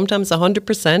time, and sometimes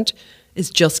 100% is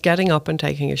just getting up and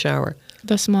taking a shower.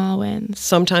 The small wins.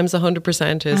 Sometimes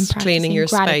 100% is cleaning your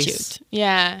gratitude. Space.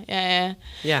 Yeah.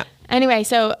 Anyway,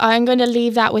 so I'm going to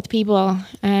leave that with people.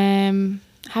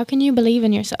 How can you believe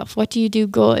in yourself? What do you do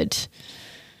good?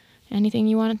 Anything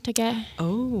you want to get?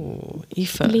 Oh,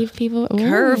 Aoife. Believe people. Ooh.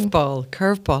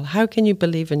 Curveball. How can you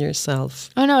believe in yourself?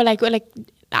 Oh no, like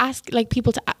ask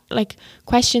people to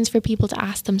questions for people to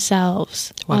ask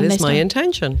themselves. What is my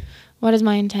intention? What is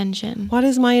my intention? What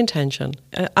is my intention?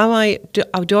 Do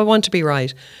I want to be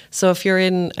right? So if you're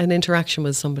in an interaction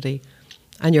with somebody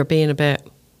and you're being a bit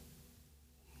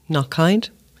not kind,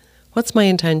 what's my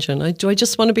intention? Do I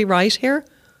just want to be right here?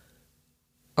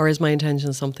 Or is my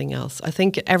intention something else? I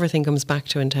think everything comes back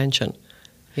to intention,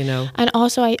 you know. And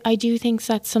also I do think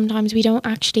that sometimes we don't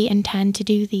actually intend to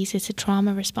do these. It's a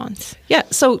trauma response. Yeah,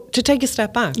 so to take a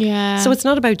step back. Yeah. So it's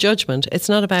not about judgment. It's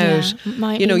not about,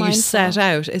 you set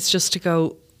out. It's just to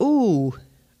go, ooh,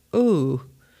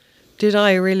 did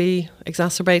I really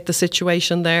exacerbate the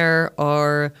situation there?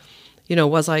 Or,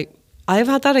 I've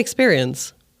had that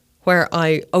experience where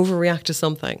I overreact to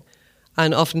something.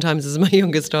 And oftentimes it's my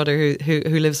youngest daughter who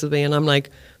lives with me, and I'm like,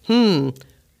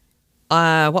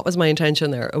 what was my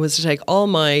intention there? It was to take all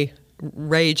my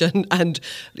rage and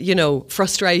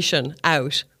frustration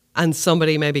out, and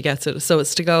somebody maybe gets it. So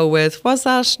it's to go with, was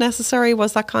that necessary?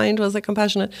 Was that kind? Was it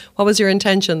compassionate? What was your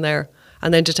intention there?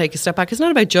 And then to take a step back. It's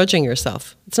not about judging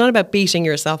yourself. It's not about beating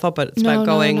yourself up, but it's about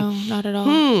going, no, not at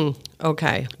all.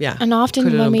 Okay, yeah. And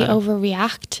often when we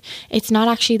overreact, it's not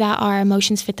actually that our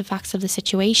emotions fit the facts of the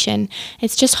situation.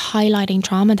 It's just highlighting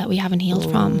trauma that we haven't healed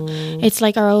from. It's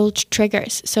like our old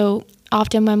triggers. So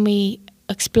often when we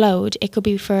explode, it could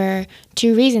be for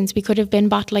 2 reasons. We could have been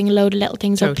bottling a load of little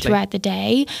things up throughout the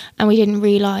day, and we didn't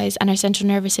realise, and our central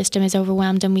nervous system is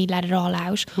overwhelmed and we let it all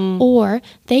out. Or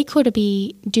they could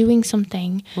be doing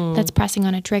something that's pressing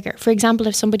on a trigger. For example,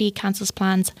 if somebody cancels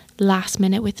plans last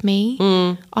minute with me,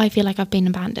 I feel like I've been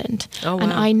abandoned.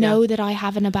 And I know that I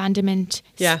have an abandonment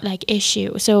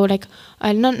issue. So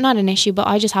not an issue, but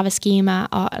I just have a schema,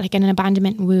 like an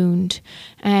abandonment wound,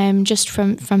 just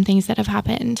from things that have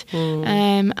happened.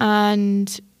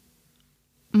 And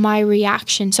my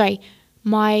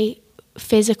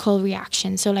physical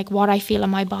reaction. So like what I feel in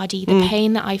my body, the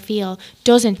pain that I feel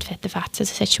doesn't fit the facts of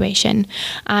the situation.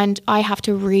 And I have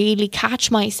to really catch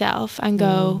myself and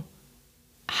go,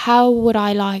 how would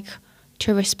I like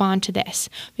to respond to this?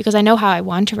 Because I know how I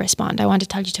want to respond. I want to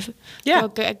tell you to go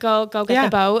get the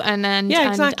boat and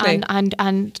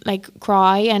and like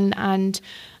cry and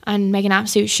make an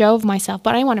absolute show of myself.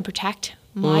 But I want to protect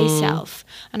myself,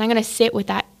 and I'm going to sit with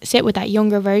that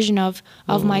younger version of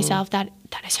myself that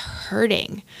is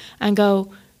hurting, and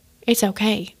go, it's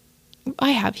okay,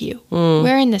 I have you,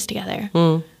 we're in this together,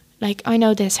 like I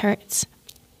know this hurts,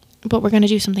 but we're going to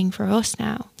do something for us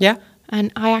now.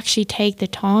 And I actually take the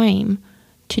time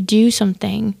to do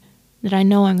something that I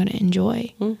know I'm going to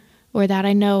enjoy, or that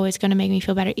I know is going to make me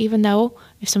feel better. Even though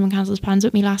if someone cancels plans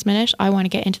with me last minute, I want to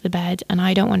get into the bed and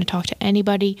I don't want to talk to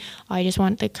anybody. I just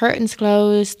want the curtains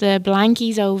closed, the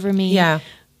blankies over me.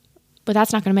 But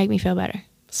that's not going to make me feel better.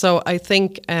 So I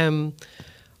think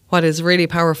what is really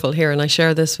powerful here, and I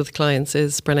share this with clients,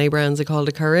 is Brené Brown's A Call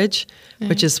to Courage,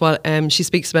 which is what she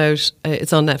speaks about.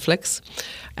 It's on Netflix.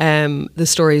 The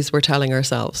stories we're telling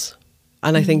ourselves.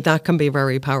 And I think that can be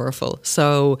very powerful.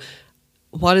 So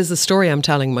what is the story I'm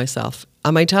telling myself?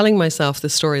 Am I telling myself the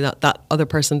story that that other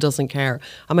person doesn't care?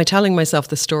 Am I telling myself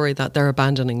the story that they're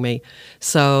abandoning me?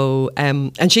 So,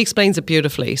 and she explains it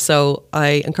beautifully. So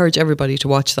I encourage everybody to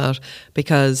watch that,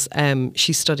 because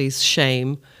she studies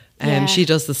shame. She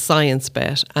does the science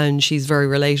bit, and she's very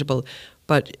relatable.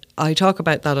 But I talk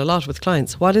about that a lot with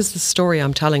clients. What is the story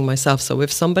I'm telling myself? So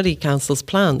if somebody cancels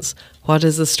plans, what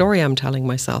is the story I'm telling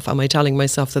myself? Am I telling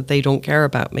myself that they don't care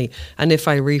about me? And if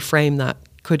I reframe that,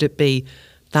 could it be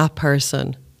that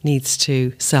person needs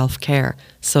to self-care,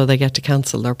 so they get to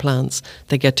cancel their plans,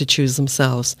 they get to choose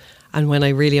themselves? And when I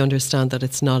really understand that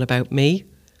it's not about me,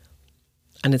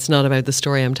 and it's not about the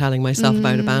story I'm telling myself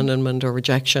about abandonment or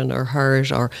rejection or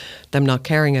hurt or them not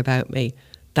caring about me,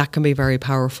 that can be very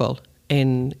powerful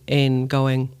in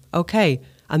going, okay,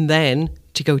 and then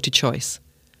to go to choice.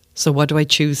 So what do I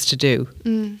choose to do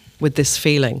with this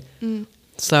feeling?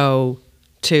 So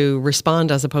to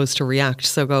respond as opposed to react.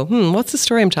 So go, what's the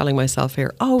story I'm telling myself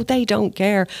here? Oh, they don't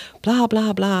care, blah,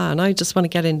 blah, blah, and I just want to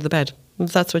get into the bed.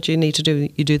 If that's what you need to do,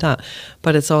 you do that.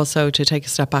 But it's also to take a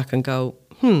step back and go,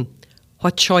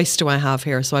 what choice do I have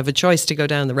here? So I have a choice to go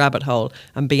down the rabbit hole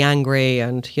and be angry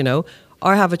and,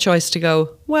 or I have a choice to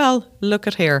go, well, look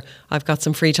at here, I've got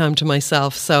some free time to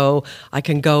myself, so I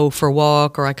can go for a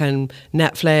walk, or I can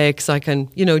Netflix, I can,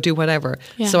 do whatever.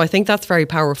 So I think that's very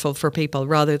powerful for people,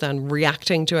 rather than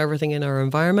reacting to everything in our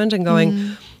environment and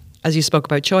going, as you spoke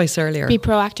about choice earlier. Be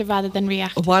proactive rather than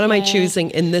reactive. What am I choosing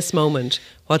in this moment?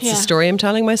 What's the story I'm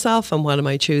telling myself, and what am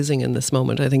I choosing in this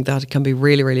moment? I think that can be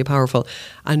really, really powerful.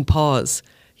 And pause.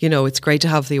 It's great to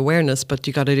have the awareness, but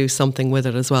you got to do something with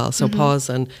it as well. So pause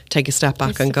and take a step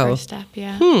back and go. First step,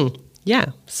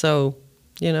 So,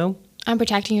 and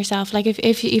protecting yourself. Like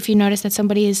if you notice that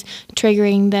somebody is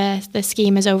triggering the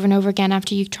schemas over and over again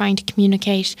after you trying to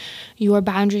communicate your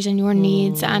boundaries and your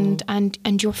needs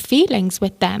and your feelings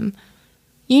with them,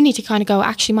 you need to kind of go,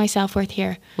 actually, my self-worth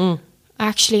here.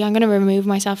 Actually, I'm going to remove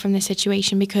myself from this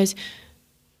situation, because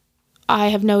I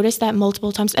have noticed that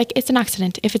multiple times. Like, it's an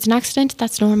accident. If it's an accident,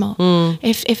 that's normal.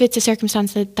 If it's a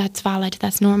circumstance that's valid,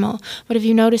 that's normal. But if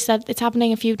you notice that it's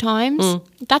happening a few times,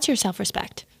 that's your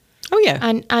self-respect. Oh yeah.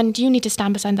 And you need to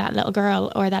stand beside that little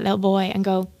girl or that little boy and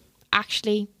go,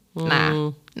 actually,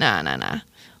 nah.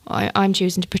 I'm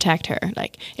choosing to protect her.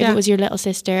 Like, if it was your little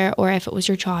sister or if it was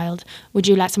your child, would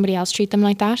you let somebody else treat them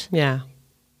like that?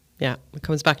 Yeah, it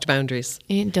comes back to boundaries.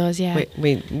 It does, yeah.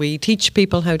 We teach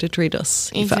people how to treat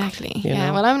us. Exactly.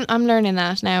 Yeah. Well, I'm learning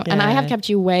that now, and I have kept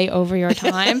you way over your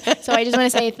time. So I just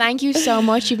want to say thank you so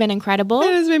much. You've been incredible.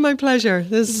 It has been my pleasure.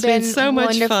 This has been so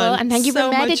much fun. And thank you for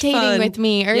meditating with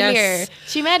me earlier. Yes.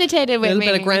 She meditated with me. A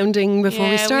little bit of grounding before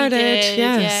we started.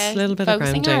 Yes, a little bit of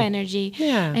grounding. Focusing our energy.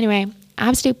 Yeah. Anyway.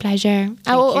 Absolute pleasure.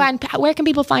 And where can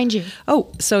people find you?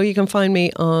 So you can find me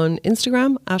on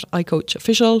Instagram at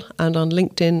iCoachOfficial and on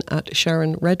LinkedIn at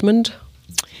Sharon Redmond.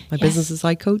 My business is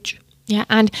iCoach. Yeah,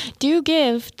 and do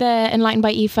give the Enlightened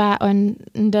by Aoife and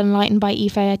the Enlightened by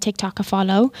Aoife TikTok a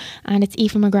follow, and it's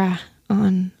Aoife McGrath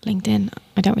on LinkedIn.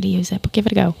 I don't really use it, but give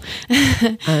it a go.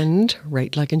 And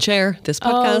rate, like, and share this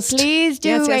podcast. Oh, please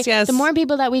do. Yes. The more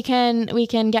people that we can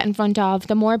get in front of,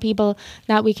 the more people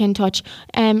that we can touch.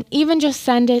 Even just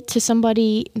send it to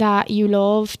somebody that you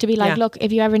love, to be like, look,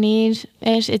 if you ever need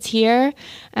it, it's here.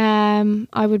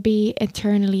 I would be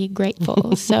eternally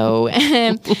grateful. So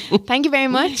thank you very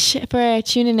much for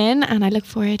tuning in, and I look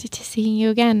forward to seeing you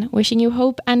again. Wishing you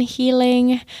hope and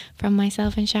healing from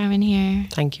myself and Sharon here.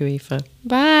 Thank you, Aoife.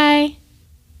 Bye.